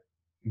right,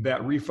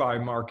 that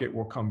refi market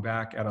will come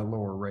back at a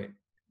lower rate.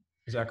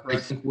 Is that I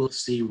correct? think we'll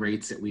see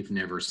rates that we've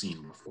never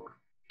seen before.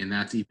 And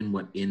that's even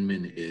what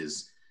Inman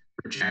is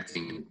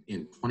projecting.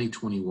 In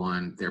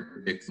 2021, they're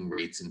predicting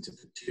rates into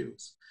the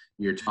twos.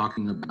 You're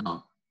talking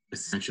about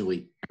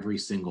essentially every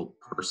single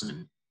person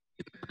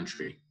in the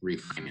country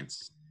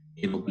refinancing.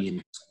 It'll be an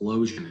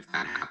explosion if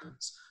that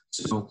happens.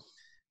 So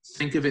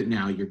think of it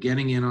now. You're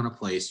getting in on a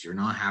place, you're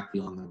not happy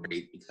on the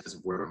rate because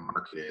of where the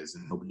market is,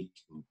 and nobody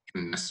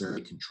can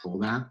necessarily control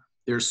that.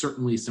 There's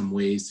certainly some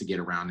ways to get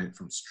around it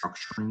from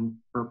structuring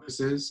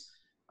purposes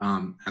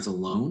as a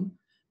loan,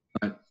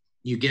 but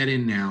you get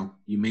in now,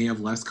 you may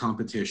have less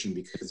competition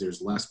because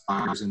there's less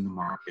buyers in the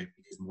market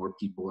because more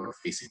people are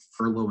facing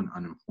furlough and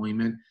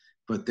unemployment.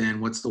 But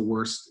then what's the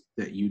worst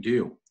that you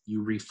do?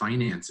 You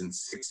refinance in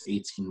 6 to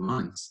 18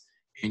 months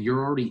and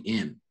you're already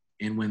in.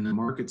 And when the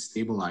market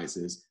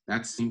stabilizes,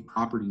 that same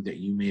property that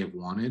you may have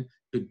wanted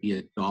could be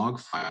a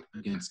dogfight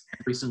against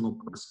every single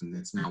person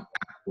that's now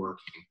back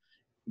working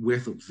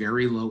with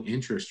very low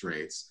interest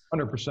rates.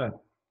 100%.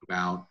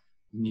 About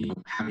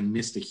having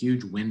missed a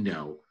huge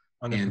window,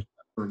 100%. and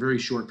for a very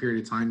short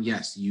period of time,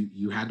 yes,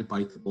 you had to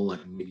bite the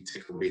bullet and maybe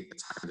take a rate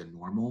that's higher than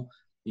normal,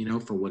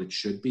 for what it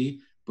should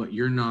be, but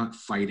you're not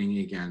fighting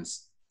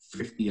against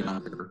 50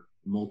 other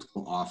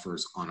multiple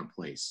offers on a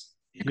place.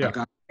 And Yeah. I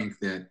got to think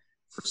that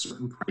for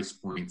certain price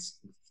points,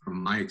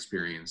 from my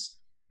experience,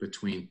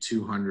 between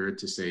 200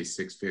 to say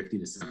 650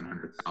 to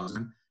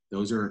 700,000,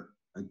 those are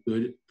a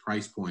good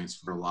price points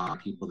for a lot of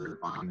people that are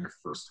buying their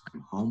first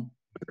time home,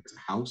 whether it's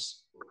a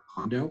house or a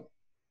condo.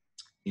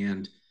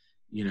 And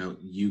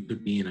you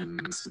could be in a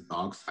massive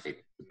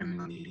dogfight depending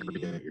on the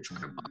area that you're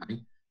trying to buy.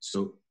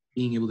 So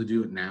being able to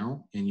do it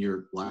now, and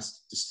you're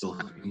blessed to still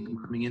have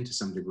income coming in to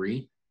some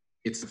degree,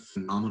 it's a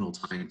phenomenal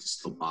time to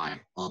still buy,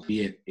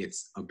 albeit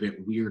it's a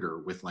bit weirder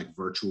with like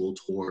virtual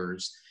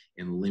tours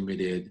and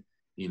limited,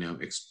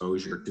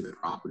 exposure to the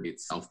property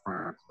itself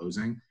prior to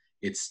closing.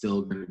 It's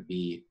still going to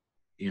be,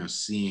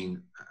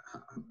 seeing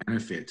a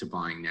benefit to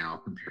buying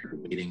now compared to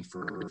waiting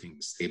for everything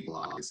to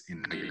stabilize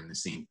and now you're in the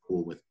same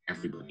pool with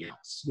everybody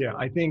else. Yeah,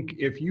 I think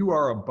if you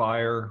are a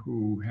buyer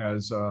who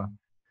has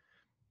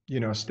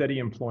steady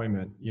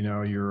employment,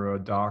 you're a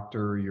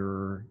doctor,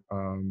 you're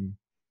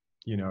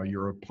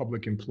a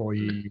public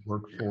employee, you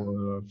work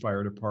for a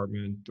fire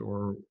department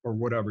or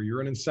whatever, you're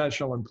an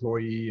essential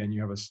employee and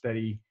you have a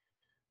steady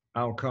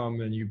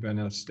outcome and you've been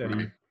a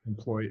steadily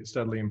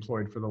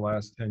employed for the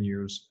last 10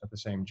 years at the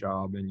same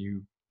job, and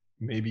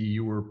maybe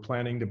you were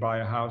planning to buy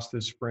a house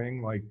this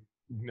spring like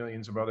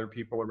millions of other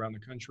people around the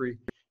country,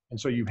 and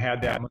so you've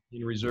had that money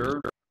in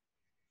reserve.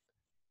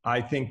 I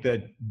think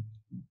that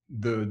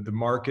the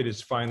market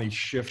has finally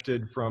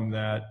shifted from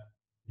that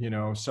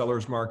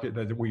seller's market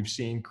that we've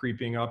seen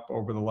creeping up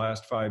over the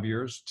last 5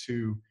 years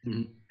to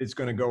it's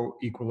going to go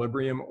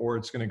equilibrium, or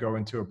it's going to go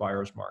into a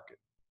buyer's market.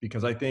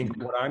 Because I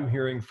think what I'm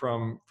hearing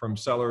from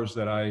sellers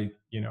that I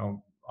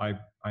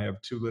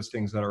have 2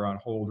 listings that are on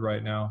hold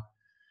right now.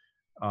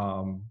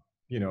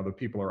 The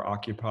people are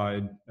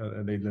occupied,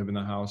 they live in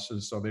the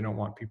houses, so they don't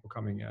want people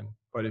coming in.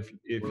 But if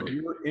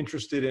you're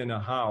interested in a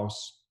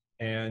house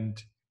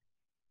and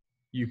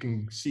you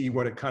can see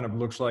what it kind of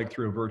looks like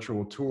through a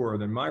virtual tour,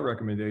 then my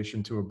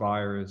recommendation to a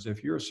buyer is,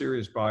 if you're a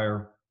serious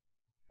buyer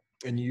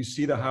and you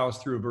see the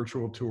house through a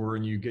virtual tour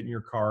and you get in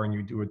your car and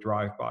you do a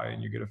drive-by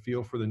and you get a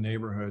feel for the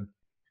neighborhood,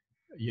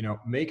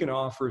 make an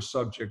offer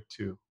subject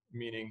to,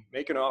 meaning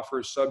make an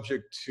offer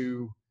subject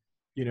to,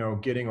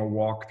 getting a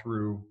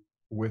walkthrough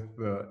with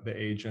the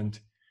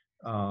agent,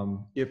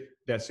 if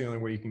that's the only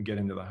way you can get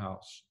into the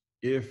house.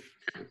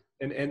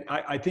 And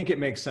I think it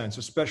makes sense,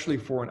 especially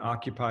for an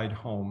occupied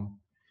home.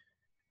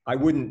 I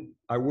wouldn't,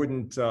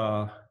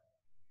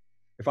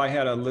 if I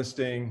had a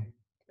listing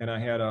and I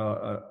had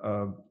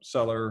a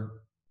seller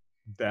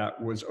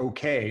that was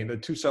okay, the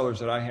 2 sellers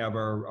that I have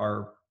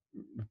are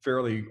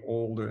fairly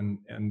old and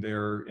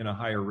they're in a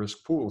higher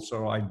risk pool.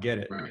 So I get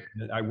it. Right.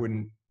 I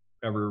wouldn't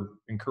ever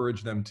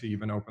encourage them to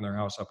even open their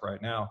house up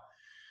right now.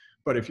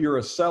 But if you're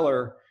a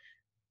seller,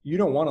 you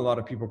don't want a lot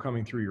of people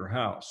coming through your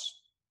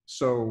house.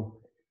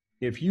 So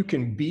if you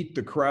can beat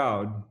the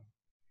crowd,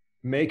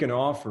 make an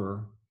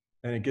offer,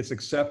 and it gets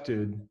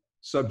accepted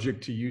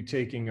subject to you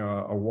taking a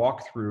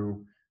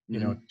walkthrough,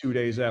 2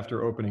 days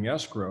after opening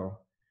escrow,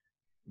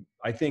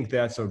 I think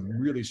that's a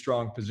really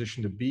strong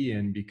position to be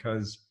in,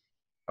 because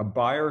a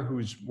buyer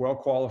who's well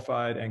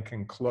qualified and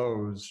can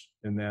close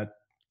in that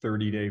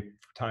 30-day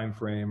time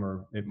frame,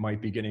 or it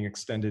might be getting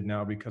extended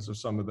now because of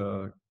some of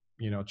the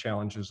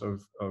challenges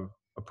of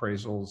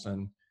appraisals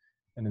and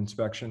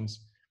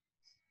inspections.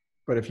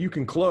 But if you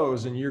can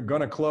close, and you're going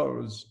to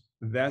close,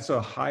 that's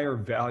a higher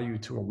value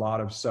to a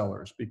lot of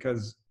sellers,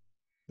 because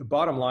the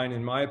bottom line,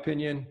 in my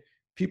opinion,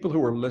 people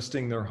who are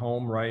listing their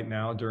home right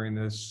now during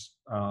this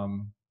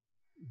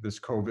this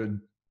COVID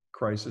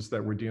crisis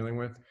that we're dealing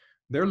with,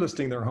 they're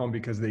listing their home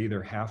because they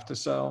either have to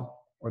sell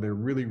or they're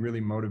really,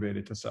 really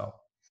motivated to sell.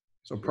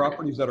 So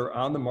properties that are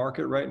on the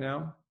market right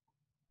now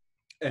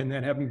and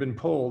that haven't been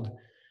pulled,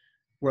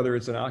 whether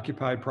it's an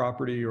occupied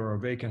property or a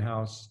vacant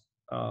house,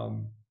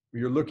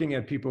 you're looking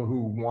at people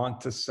who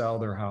want to sell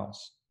their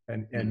house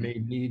and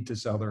may need to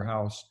sell their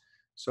house.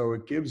 So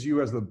it gives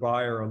you as the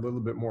buyer a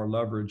little bit more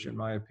leverage, in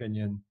my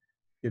opinion,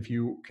 if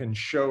you can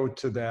show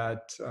to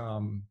that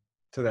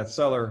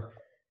seller,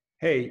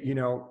 hey,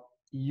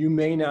 you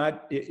may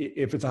not,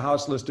 if it's a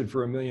house listed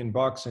for $1 million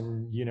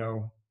and,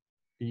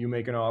 you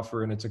make an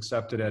offer and it's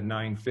accepted at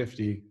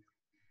 950,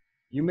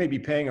 you may be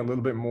paying a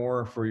little bit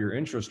more for your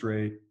interest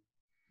rate,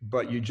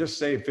 but you just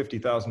saved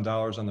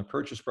 $50,000 on the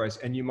purchase price,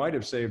 and you might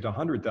have saved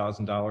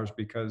 $100,000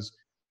 because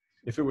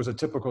if it was a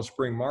typical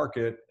spring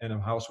market and a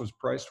house was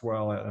priced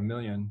well at $1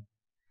 million,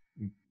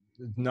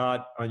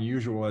 not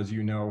unusual, as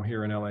you know,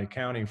 here in LA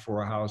County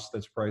for a house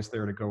that's priced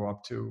there to go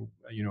up to,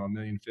 $1.05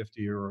 million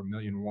or $1.01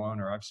 million,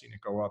 or I've seen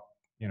it go up.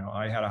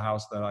 I had a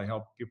house that I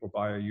helped people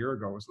buy a year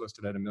ago, was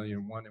listed at $1.01 million,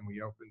 and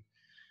we opened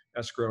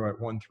escrow at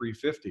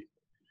 $1,350.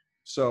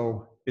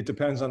 So it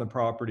depends on the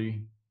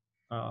property.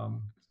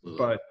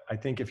 But I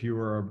think if you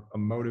are a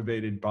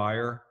motivated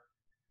buyer,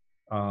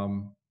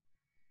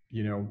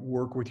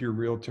 work with your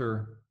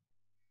realtor,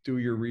 do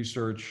your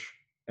research,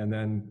 and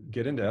then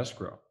get into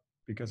escrow,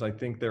 because I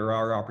think there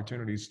are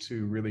opportunities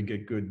to really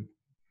get good,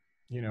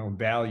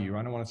 value.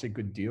 I don't want to say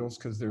good deals,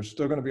 because there's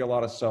still going to be a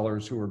lot of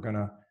sellers who are going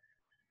to,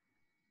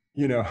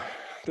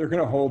 they're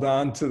going to hold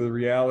on to the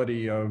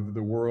reality of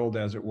the world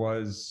as it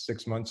was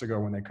 6 months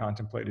ago when they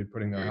contemplated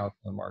putting their house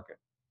on the market.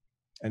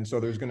 And so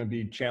there's going to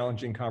be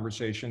challenging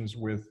conversations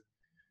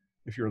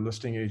if you're a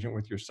listing agent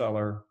with your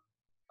seller.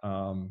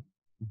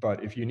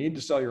 But if you need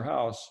to sell your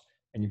house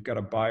and you've got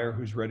a buyer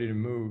who's ready to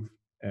move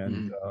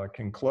and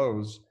can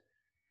close,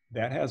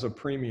 that has a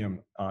premium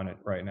on it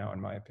right now, in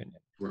my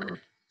opinion. Right. Well,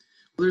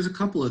 there's a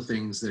couple of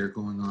things that are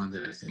going on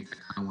that I think I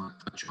kind of want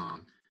to touch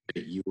on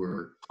that you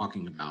were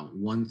talking about.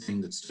 One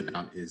thing that stood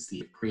out is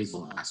the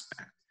appraisal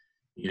aspect.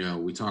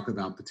 We talk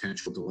about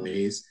potential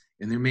delays,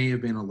 and there may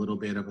have been a little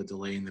bit of a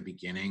delay in the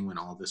beginning when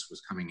all this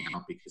was coming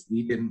out, because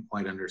we didn't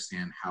quite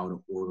understand how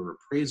to order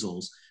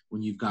appraisals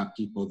when you've got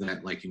people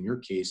that, like in your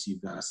case,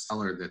 you've got a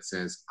seller that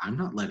says, I'm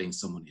not letting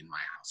someone in my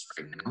house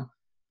right now.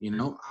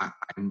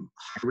 I'm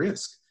high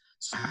risk.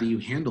 So how do you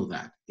handle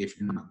that if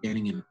you're not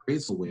getting an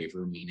appraisal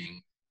waiver,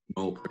 meaning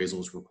no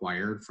appraisals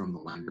required from the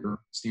lender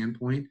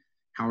standpoint?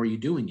 How are you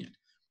doing it?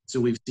 So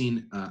we've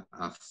seen a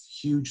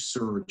huge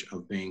surge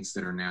of banks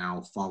that are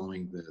now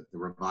following the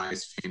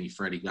revised Fannie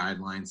Freddie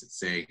guidelines that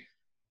say,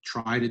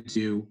 try to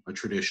do a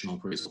traditional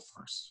appraisal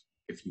first.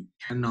 If you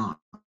cannot,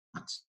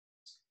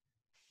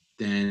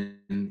 then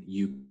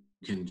you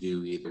can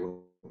do either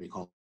what we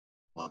call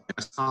a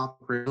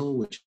desktop appraisal,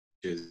 which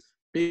is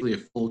basically a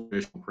full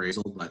traditional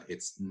appraisal, but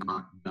it's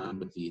not done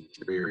with the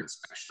interior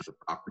inspection of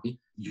the property.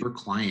 Your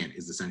client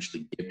is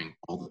essentially giving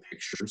all the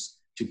pictures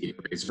to the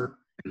appraiser,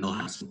 and they'll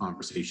have some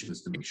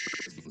conversations to make sure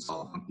everything's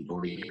all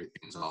hunky-dory,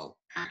 everything's all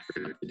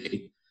accurate up to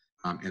date,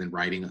 and then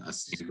writing a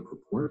standard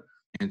report.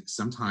 And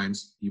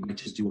sometimes you might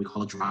just do what we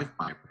call a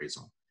drive-by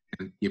appraisal.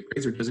 And the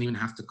appraiser doesn't even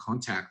have to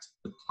contact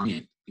the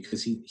client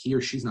because he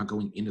or she's not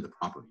going into the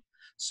property.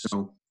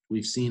 So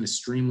we've seen a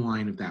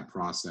streamline of that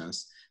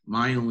process.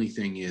 My only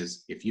thing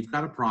is, if you've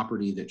got a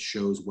property that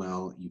shows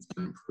well, you've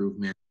done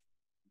improvement,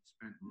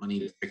 spent money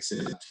to fix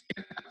it up to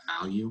get that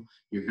value,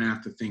 you're going to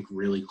have to think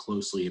really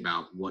closely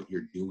about what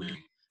you're doing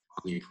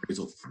on the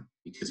appraisal front.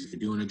 Because if you're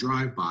doing a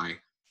drive-by,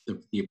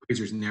 the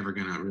appraiser's never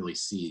going to really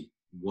see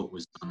what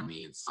was done on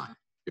the inside.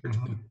 They're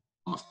going to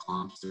go off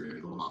comps, they're going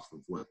to go off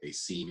of what they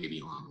see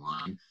maybe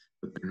online,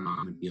 but they're not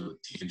going to be able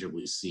to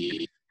tangibly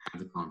see,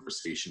 have the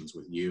conversations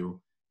with you,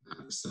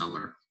 the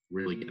seller,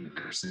 really get a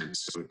better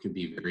sense. So it could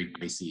be very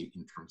dicey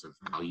in terms of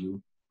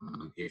value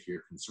if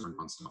you're concerned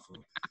on stuff like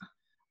that.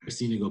 I've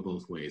seen it go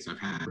both ways. I've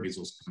had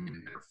appraisals come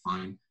in that are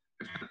fine.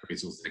 I've had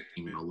appraisals that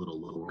came in a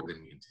little lower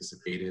than we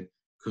anticipated.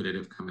 Could it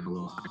have come in a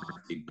little higher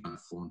if they'd done a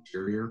full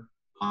interior?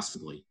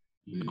 Possibly,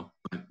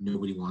 but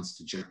nobody wants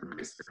to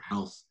jeopardize their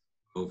health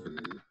over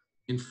that.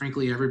 And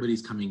frankly,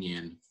 everybody's coming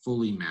in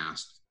fully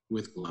masked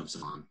with gloves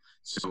on.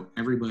 So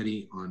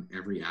everybody on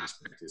every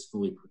aspect is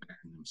fully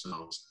protecting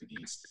themselves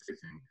against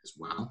everything as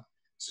well.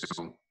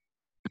 So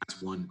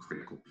that's one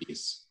critical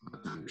piece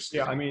to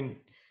understand. Yeah, I mean,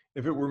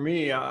 if it were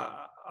me,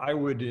 I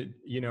would,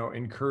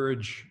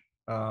 encourage,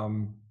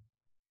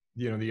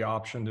 the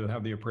option to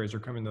have the appraiser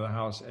come into the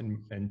house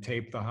and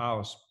tape the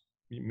house,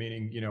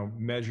 meaning,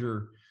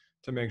 measure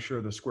to make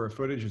sure the square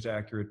footage is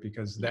accurate,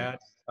 because that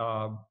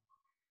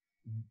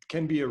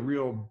can be a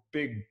real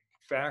big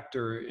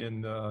factor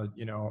in the,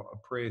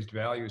 appraised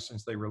value,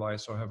 since they rely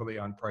so heavily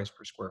on price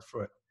per square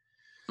foot.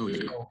 Oh,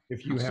 yeah. So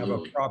if you have a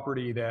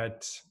property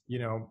that,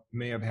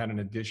 may have had an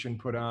addition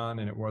put on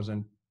and it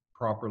wasn't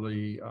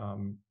properly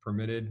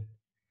permitted,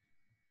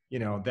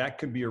 that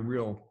could be a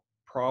real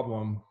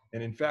problem.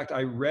 And in fact,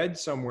 I read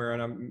somewhere,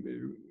 and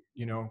I'm,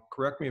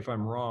 correct me if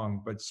I'm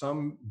wrong, but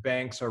some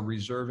banks are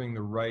reserving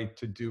the right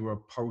to do a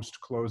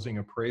post-closing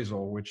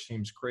appraisal, which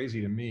seems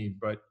crazy to me,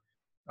 but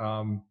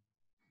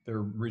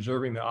they're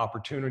reserving the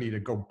opportunity to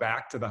go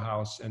back to the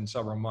house in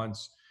several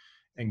months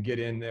and get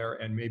in there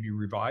and maybe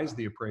revise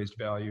the appraised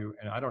value.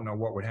 And I don't know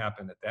what would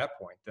happen at that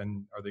point.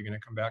 Then are they going to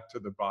come back to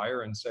the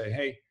buyer and say,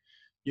 hey,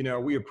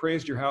 we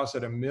appraised your house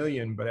at $1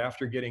 million, but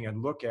after getting a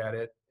look at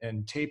it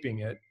and taping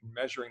it,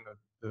 measuring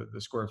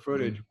the square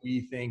footage,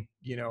 we think,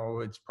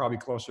 it's probably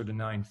closer to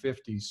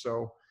 950.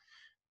 So,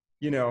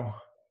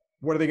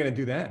 what are they going to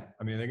do then?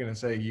 I mean, they're going to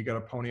say, you got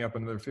to pony up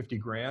another 50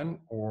 grand,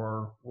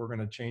 or we're going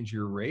to change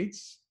your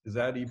rates. Is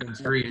that even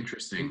very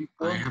interesting?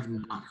 I have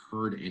not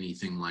heard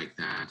anything like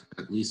that,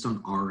 at least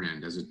on our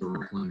end as a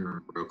direct lender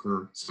and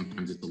broker.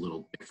 Sometimes it's a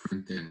little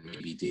different than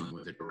maybe dealing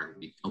with a direct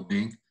retail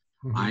bank.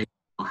 I don't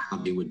know how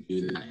they would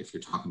do that if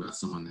you're talking about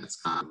someone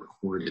that's got a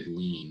recorded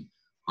lien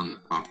on the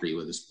property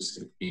with a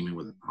specific payment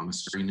with a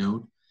promissory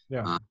note.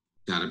 Yeah.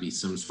 Got to be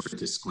some sort of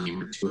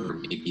disclaimer to it, or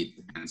maybe it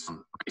depends on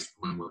the price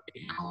point, what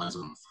they analyze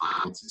on the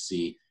file to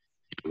see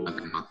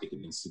whether or not they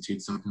could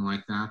institute something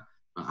like that.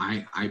 But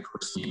I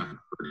personally haven't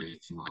heard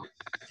anything like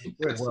that. I think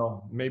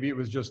well, maybe it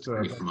was just from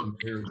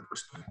a lawyer's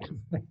perspective.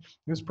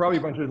 There's probably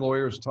a bunch of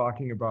lawyers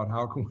talking about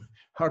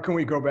how can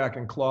we go back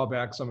and claw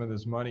back some of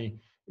this money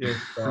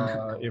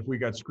if we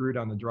got screwed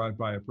on the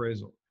drive-by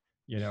appraisal,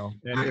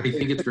 And I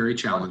think it's very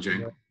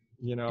challenging.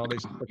 They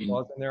put the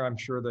clause in there. I'm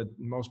sure that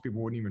most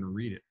people wouldn't even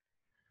read it.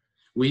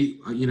 We,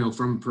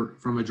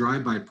 from a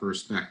drive-by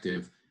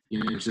perspective,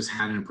 just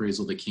had an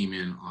appraisal that came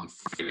in on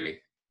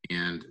Friday,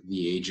 and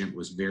the agent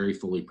was very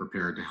fully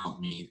prepared to help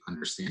me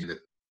understand that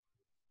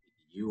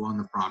you on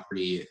the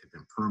property, it had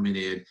been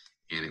permitted,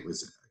 and it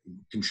was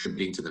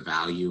contributing to the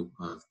value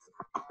of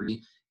the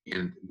property.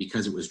 And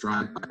because it was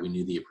drive-by, we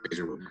knew the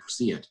appraiser would never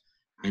see it.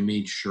 I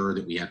made sure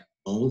that we had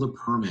all the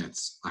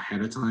permits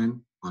ahead of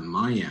time on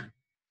my end,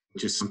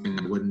 which is something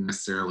I wouldn't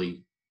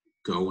necessarily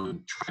go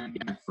and try to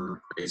get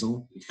for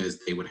appraisal, because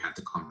they would have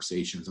the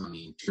conversations on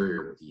the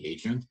interior with the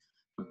agent.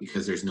 But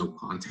because there's no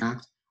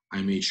contact,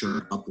 I made sure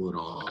to upload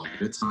all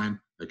ahead of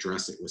time,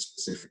 address it with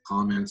specific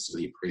comments so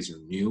the appraiser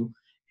knew,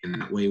 and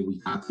that way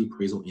we got the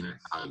appraisal in at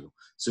value.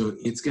 So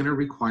it's going to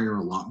require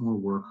a lot more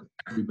work of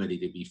everybody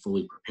to be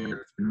fully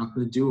prepared. If you're not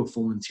going to do a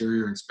full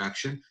interior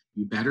inspection,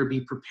 you better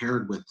be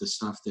prepared with the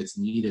stuff that's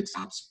needed to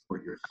help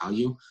support your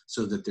value,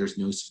 so that there's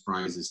no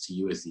surprises to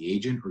you as the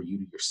agent or you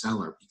to your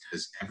seller,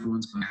 because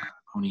everyone's going to have to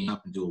pony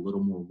up and do a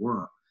little more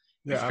work.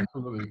 Yeah,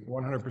 absolutely.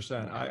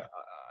 100%.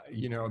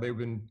 They've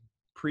been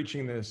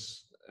preaching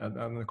this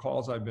on the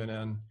calls I've been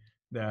in,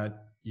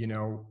 that,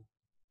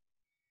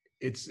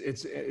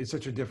 it's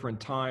such a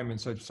different time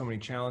and so many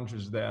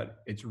challenges, that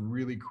it's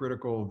really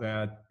critical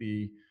that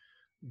the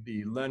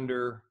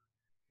lender,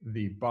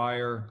 the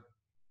buyer,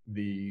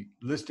 the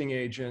listing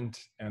agent,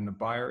 and the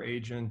buyer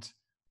agent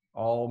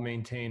all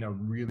maintain a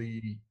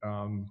really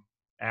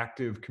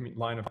active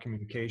line of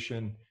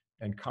communication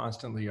and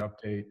constantly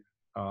update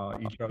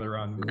each other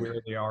on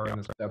where they are in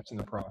the steps in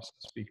the process.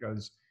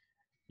 Because,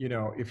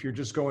 if you're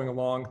just going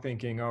along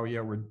thinking, oh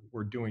yeah,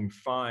 we're doing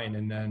fine,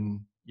 and then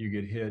you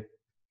get hit,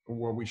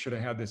 well, we should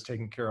have had this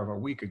taken care of a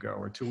week ago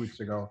or 2 weeks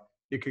ago,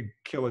 it could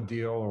kill a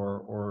deal,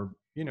 or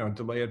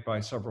delay it by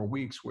several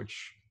weeks,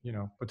 which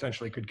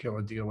potentially could kill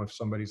a deal if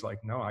somebody's like,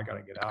 no, I got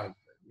to get out of it.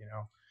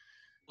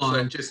 Well,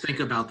 and just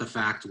think about the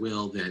fact,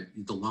 Will, that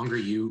the longer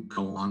you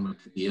go on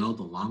with the deal,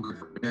 the longer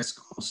the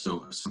risk also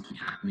of something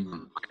happening on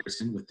the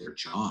buyer's end with their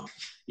job.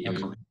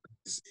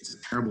 It's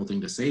a terrible thing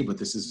to say, but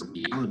this is a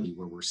reality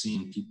where we're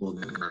seeing people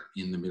that are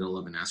in the middle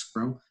of an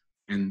escrow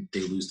and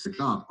they lose their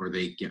job or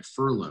they get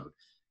furloughed.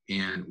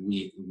 And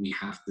we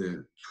have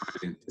to try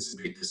to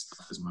anticipate this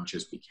stuff as much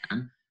as we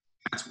can.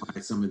 That's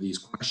why some of these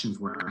questions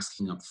we're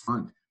asking up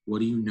front. What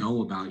do you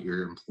know about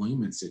your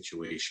employment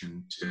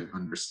situation to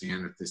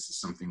understand that this is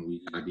something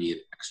we got to be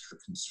extra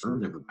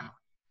conservative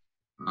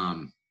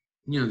about?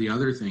 The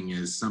other thing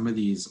is some of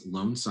these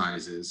loan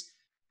sizes,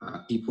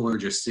 people are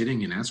just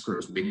sitting in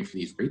escrows waiting for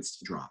these rates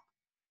to drop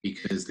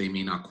because they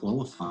may not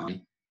qualify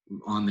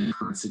on the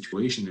current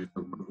situation if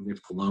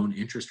the loan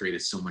interest rate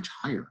is so much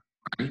higher,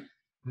 right?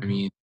 I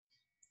mean,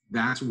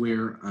 that's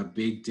where a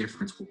big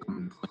difference will come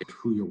into play of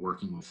who you're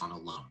working with on a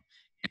loan.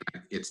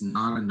 And it's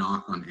not a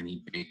knock on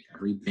any bank.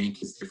 Every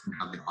bank is different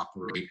how they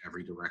operate.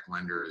 Every direct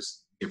lender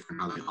is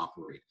different how they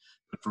operate.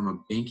 But from a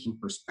banking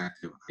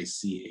perspective, I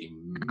see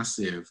a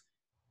massive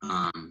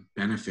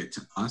benefit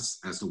to us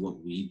as to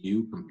what we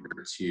do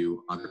compared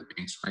to other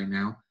banks right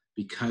now,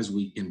 because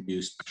we can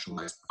do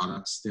specialized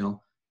products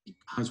still,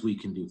 because we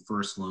can do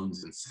first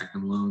loans and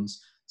second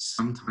loans.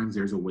 Sometimes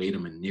there's a way to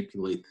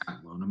manipulate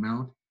that loan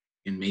amount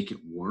and make it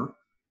work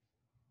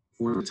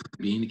for the time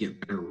being to get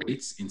better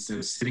rates, instead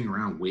of sitting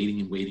around waiting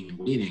and waiting and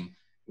waiting,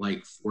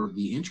 like for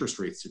the interest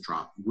rates to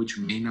drop, which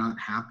may not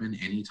happen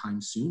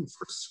anytime soon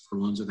for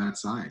loans of that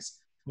size.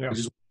 Yeah. I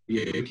just want to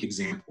be a big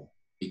example,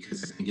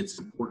 because I think it's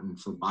important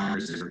for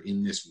buyers that are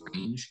in this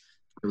range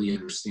to really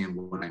understand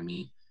what I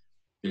mean.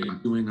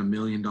 I'm doing $1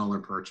 million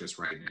purchase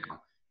right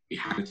now. We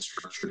have it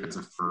structured as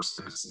a first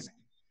and a second.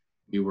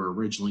 We were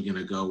originally going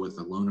to go with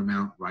a loan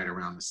amount right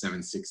around the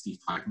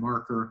 765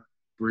 marker,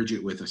 bridge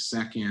it with a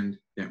second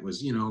that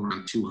was,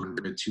 around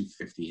 200 to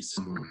 250,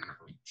 somewhere in that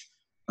range.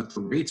 But the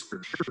rates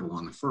were terrible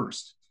on the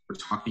first. We're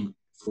talking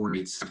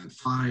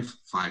 4.875,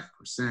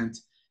 5%,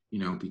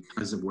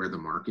 because of where the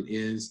market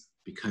is,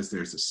 because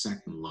there's a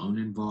second loan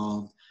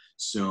involved.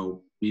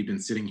 So we've been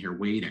sitting here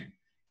waiting.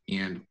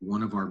 And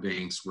one of our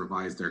banks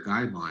revised their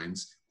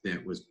guidelines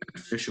that was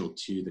beneficial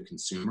to the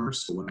consumer.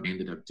 So what I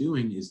ended up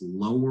doing is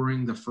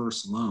lowering the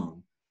first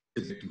loan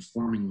to the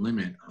conforming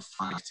limit of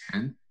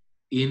 510,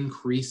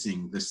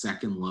 increasing the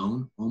second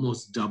loan,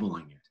 almost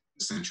doubling it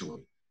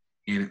essentially.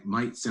 And it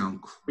might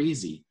sound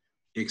crazy,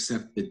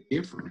 except the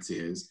difference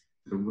is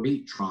the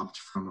rate dropped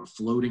from a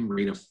floating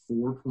rate of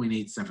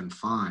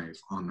 4.875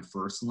 on the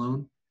first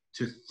loan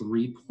to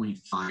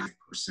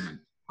 3.5%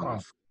 on Wow. the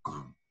first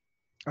loan.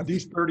 Are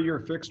these 30-year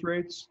fixed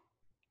rates?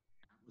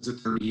 It's a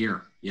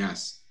 30-year,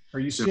 yes. Are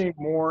you So, seeing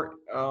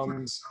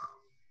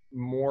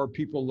more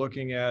people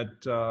looking at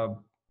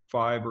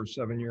 5 or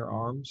 7-year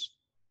ARMs?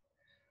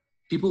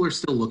 people are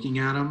still looking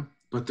at them,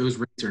 but those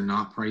rates are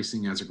not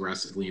pricing as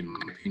aggressively, in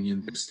my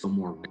opinion. There's still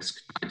more risk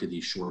tied to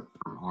these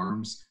short-term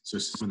ARMs. So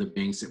some of the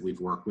banks that we've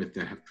worked with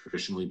that have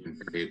traditionally been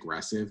very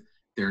aggressive,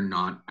 they're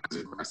not as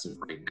aggressive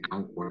right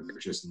now, or they're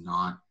just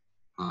not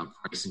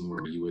pricing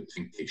where you would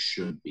think they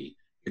should be.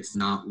 It's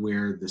not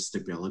where the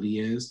stability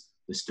is.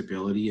 The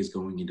stability is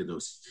going into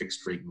those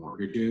fixed rate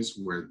mortgages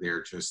where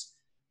there's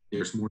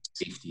more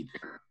safety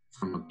there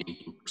from a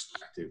banking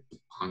perspective to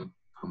pump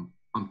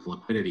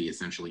liquidity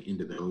essentially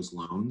into those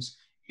loans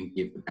and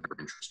give the better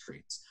interest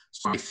rates.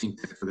 So I think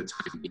that for the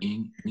time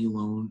being, any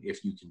loan,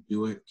 if you can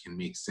do it, can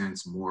make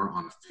sense more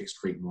on a fixed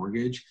rate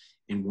mortgage.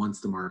 And once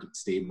the market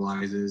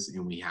stabilizes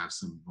and we have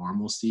some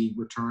normalcy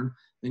return,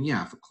 then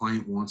yeah, if a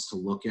client wants to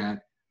look at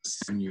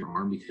a 7-year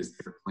ARM because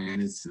their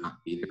plan is to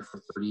not be there for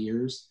 30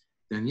 years,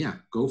 then yeah,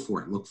 go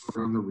for it. Look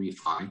for it on the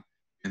refi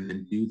and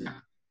then do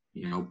that.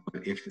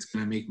 But if it's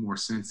going to make more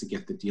sense to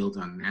get the deal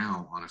done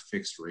now on a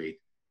fixed rate,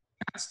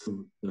 that's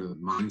the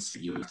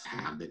mindset you have to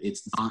have, that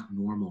it's not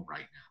normal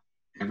right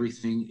now.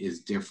 Everything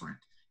is different.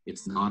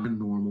 It's not a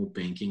normal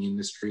banking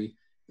industry.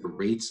 The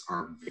rates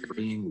are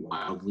varying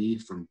wildly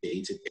from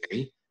day to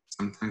day.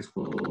 Sometimes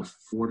we'll have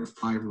 4 to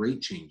 5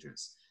 rate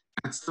changes.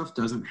 That stuff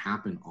doesn't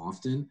happen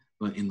often,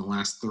 but in the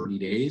last 30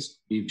 days,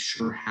 we've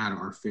sure had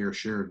our fair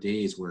share of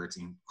days where it's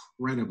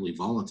incredibly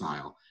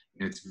volatile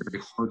and it's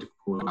very hard to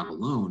quote out a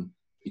loan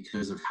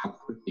because of how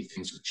quickly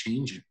things are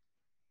changing.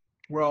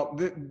 Well,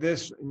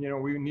 this,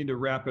 we need to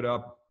wrap it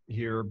up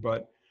here,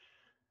 but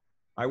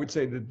I would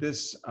say that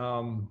this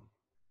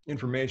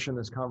information,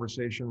 this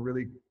conversation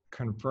really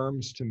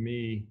confirms to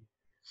me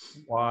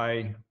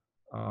why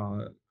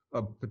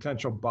a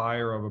potential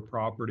buyer of a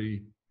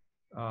property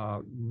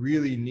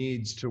really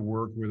needs to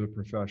work with a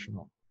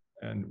professional.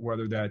 And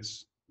whether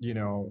that's,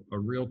 a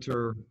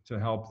realtor to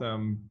help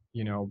them,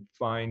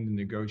 find and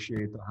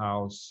negotiate the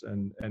house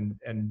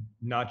and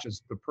not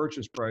just the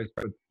purchase price,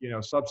 but,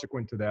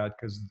 subsequent to that,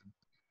 because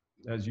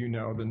as you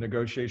know, the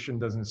negotiation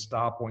doesn't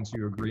stop once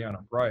you agree on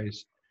a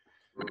price.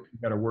 You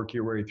got to work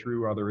your way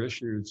through other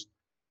issues.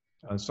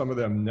 Some of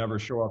them never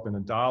show up in the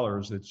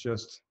dollars. It's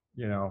just,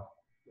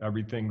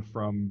 everything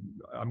from,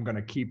 I'm going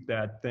to keep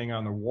that thing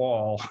on the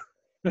wall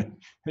and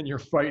you're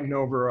fighting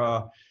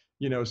over,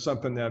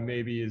 something that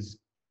maybe is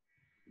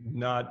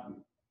not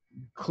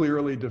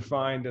clearly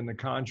defined in the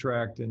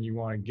contract and you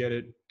want to get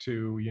it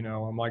to,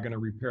 am I going to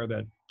repair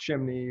that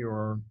chimney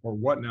or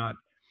whatnot?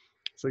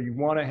 So you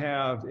want to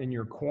have in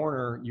your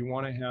corner, you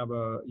want to have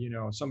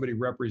somebody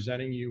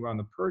representing you on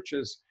the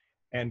purchase.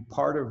 And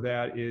part of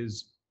that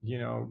is,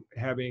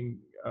 having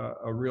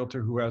a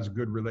realtor who has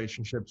good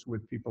relationships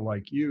with people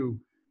like you,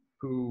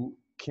 who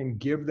can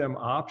give them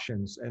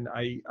options. And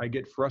I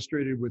get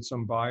frustrated with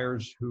some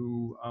buyers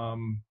who,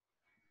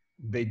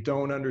 they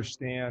don't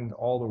understand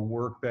all the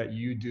work that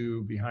you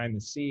do behind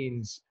the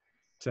scenes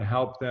to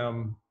help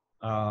them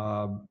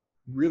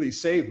really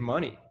save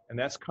money. And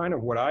that's kind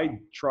of what I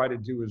try to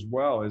do as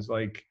well, is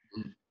like,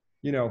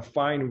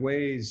 find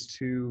ways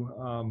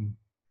to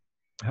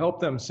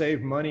help them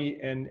save money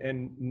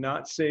and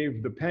not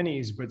save the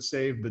pennies, but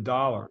save the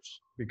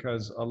dollars.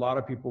 Because a lot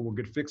of people will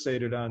get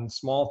fixated on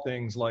small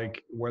things,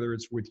 like whether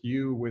it's with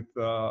you with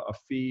a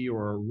fee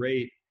or a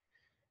rate,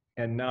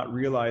 and not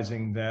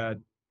realizing that,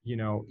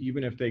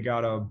 even if they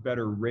got a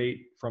better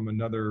rate from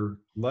another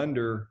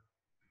lender,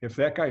 if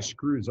that guy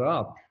screws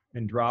up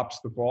and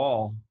drops the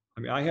ball. I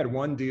mean, I had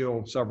one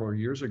deal several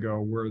years ago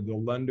where the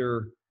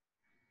lender,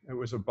 it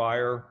was a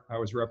buyer I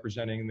was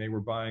representing, and they were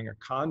buying a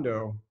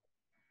condo,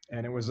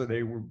 and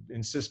they were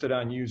insisted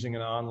on using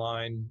an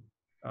online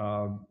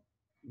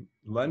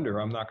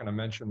lender. I'm not going to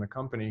mention the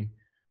company,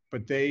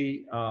 but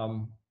they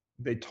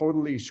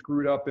totally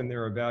screwed up in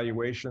their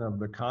evaluation of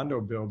the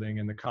condo building,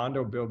 and the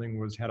condo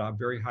building had a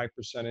very high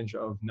percentage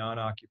of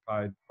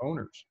non-occupied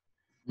owners.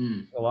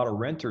 A lot of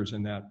renters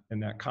in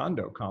that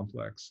condo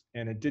complex,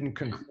 and it didn't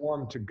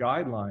conform to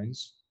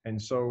guidelines.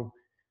 And so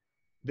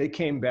they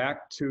came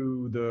back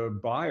to the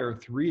buyer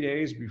 3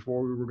 days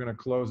before we were going to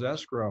close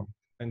escrow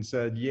and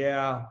said,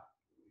 yeah,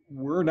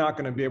 we're not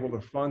going to be able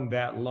to fund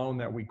that loan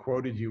that we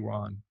quoted you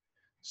on.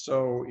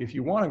 So if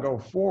you want to go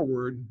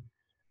forward,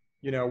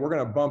 we're going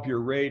to bump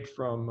your rate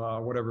from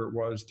whatever it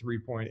was,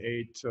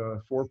 3.8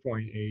 to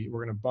 4.8.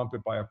 We're going to bump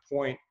it by a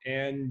point,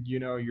 and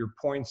your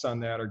points on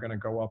that are going to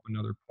go up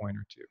another point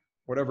or two,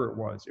 whatever it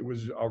was. It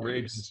was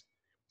outrageous.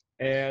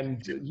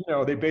 And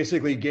they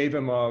basically gave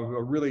him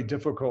a really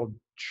difficult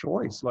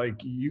choice. Like,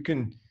 you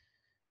can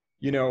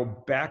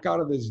back out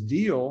of this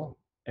deal,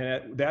 and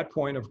at that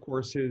point, of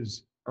course,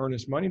 his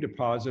earnest money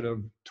deposit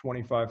of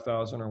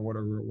 25,000 or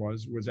whatever it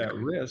was at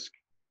risk,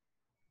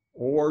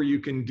 or you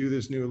can do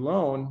this new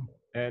loan.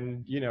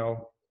 And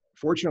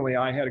fortunately,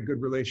 I had a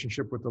good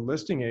relationship with the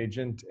listing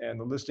agent, and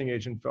the listing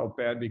agent felt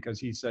bad because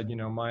he said,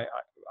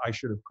 I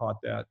should have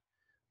caught that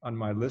on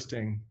my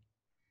listing.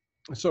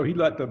 So he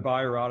let the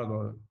buyer out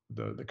of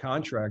the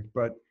contract.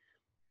 But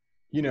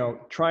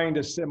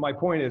my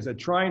point is that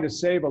trying to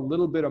save a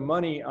little bit of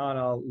money on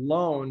a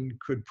loan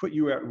could put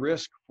you at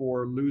risk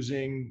for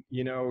losing,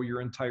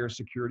 your entire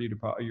security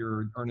deposit,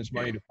 your earnest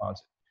money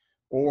deposit,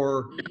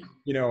 or,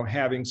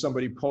 having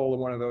somebody pull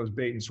one of those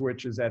bait and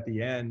switches at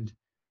the end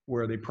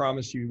where they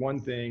promise you one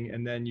thing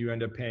and then you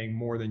end up paying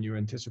more than you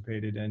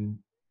anticipated. And,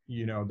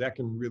 that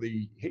can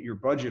really hit your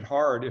budget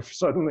hard if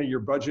suddenly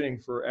you're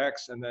budgeting for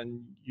X and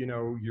then,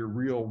 your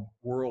real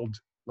world,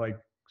 like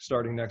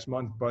starting next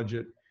month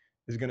budget,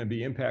 is going to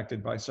be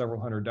impacted by several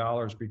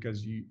 $100s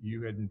because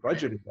you hadn't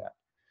budgeted that.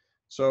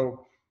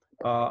 So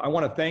I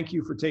want to thank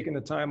you for taking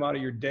the time out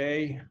of your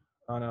day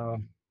on a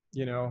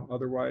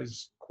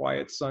otherwise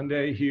quiet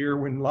Sunday here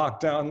when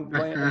lockdown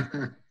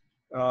lands.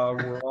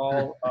 We're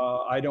all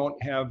I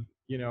don't have,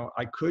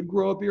 I could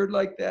grow a beard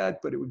like that,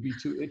 but it would be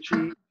too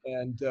itchy.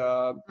 And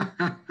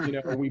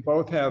we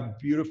both have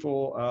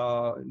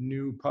beautiful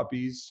new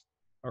puppies,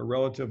 or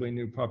relatively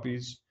new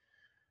puppies.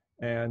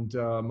 And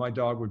my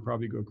dog would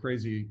probably go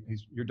crazy.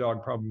 Your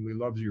dog probably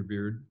loves your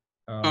beard.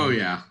 Oh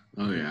yeah.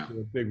 A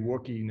big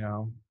Wookiee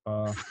now.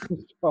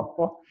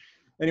 So,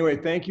 anyway,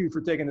 thank you for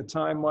taking the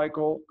time,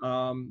 Michael.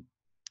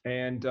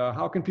 And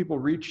how can people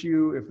reach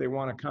you if they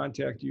want to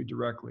contact you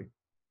directly?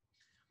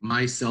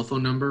 My cell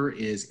phone number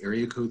is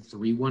area code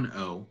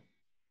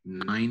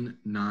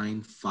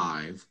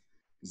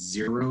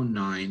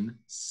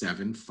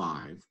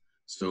 310-995-0975.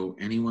 So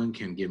anyone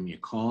can give me a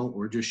call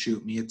or just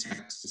shoot me a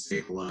text to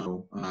say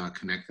hello,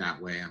 connect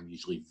that way. I'm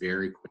usually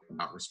very quick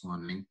about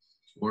responding.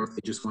 Or if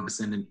they just want to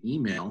send an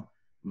email,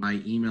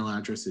 my email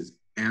address is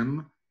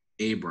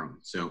Abram.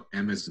 So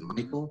M as in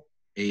Michael,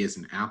 A as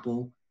in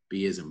Apple,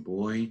 B as in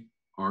boy,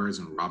 R as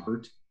in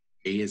Robert,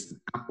 A as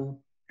in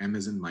Apple, M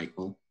as in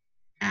Michael,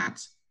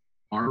 at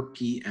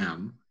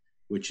RPM,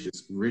 which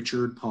is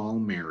Richard Paul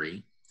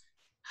Mary,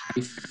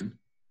 hyphen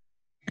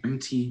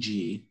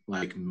MTG,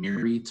 like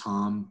Mary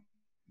Tom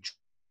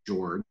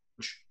George.com.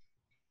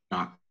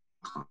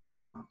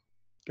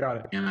 Got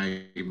it. And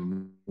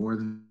I'm more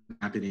than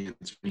happy to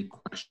answer any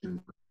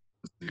questions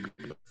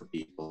for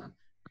people and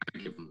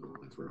give them the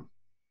run through.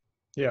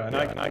 Yeah, and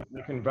I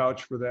can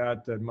vouch for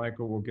that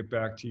Michael will get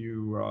back to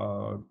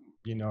you,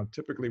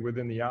 typically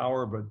within the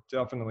hour, but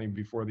definitely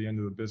before the end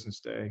of the business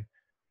day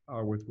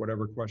with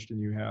whatever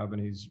question you have.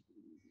 And he's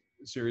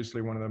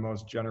seriously one of the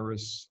most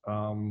generous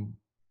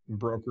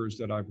brokers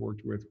that I've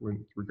worked with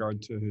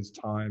regard to his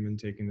time and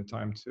taking the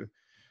time to,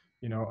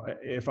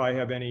 if I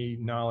have any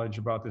knowledge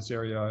about this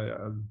area,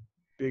 a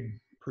big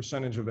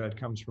percentage of that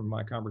comes from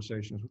my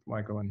conversations with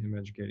Michael and him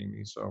educating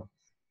me. So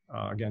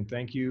again,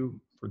 thank you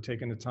for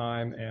taking the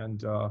time,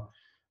 and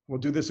we'll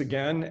do this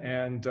again.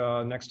 And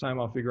next time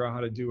I'll figure out how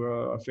to do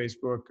a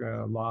Facebook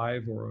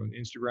live or an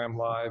Instagram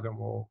live, and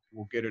we'll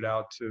get it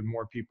out to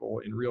more people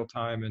in real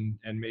time, and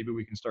maybe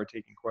we can start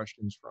taking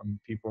questions from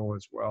people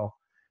as well.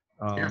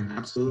 Yeah,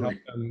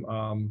 absolutely. Help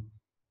them,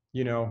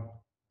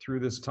 through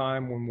this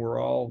time when we're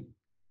all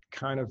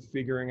kind of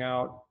figuring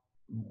out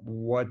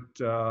what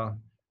the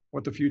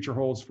future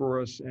holds for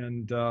us,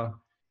 and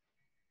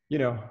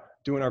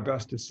doing our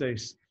best to stay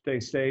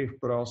safe,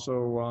 but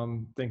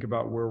also think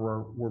about where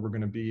we're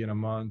going to be in a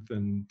month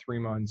and 3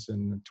 months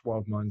and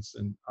 12 months.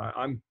 And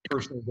I'm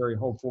personally very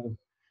hopeful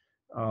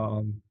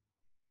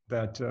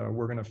that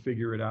we're going to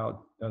figure it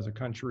out as a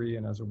country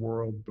and as a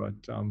world. But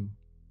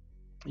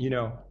in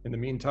the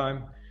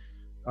meantime,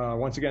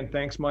 once again,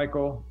 thanks,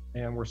 Michael.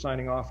 And we're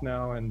signing off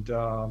now. And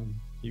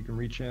you can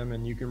reach him,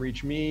 and you can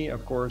reach me,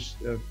 of course,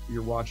 if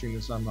you're watching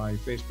this on my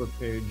Facebook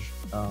page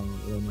or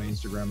my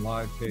Instagram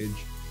live page.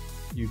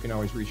 You can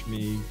always reach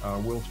me,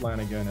 Will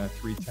Flannigan, at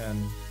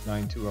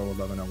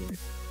 310-920-1108,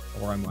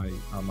 or on my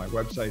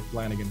website,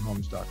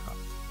 FlanniganHomes.com.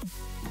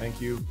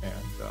 Thank you,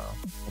 and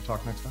we'll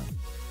talk next time.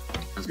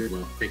 Sounds good,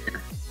 Will. Take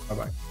care.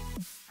 Bye-bye.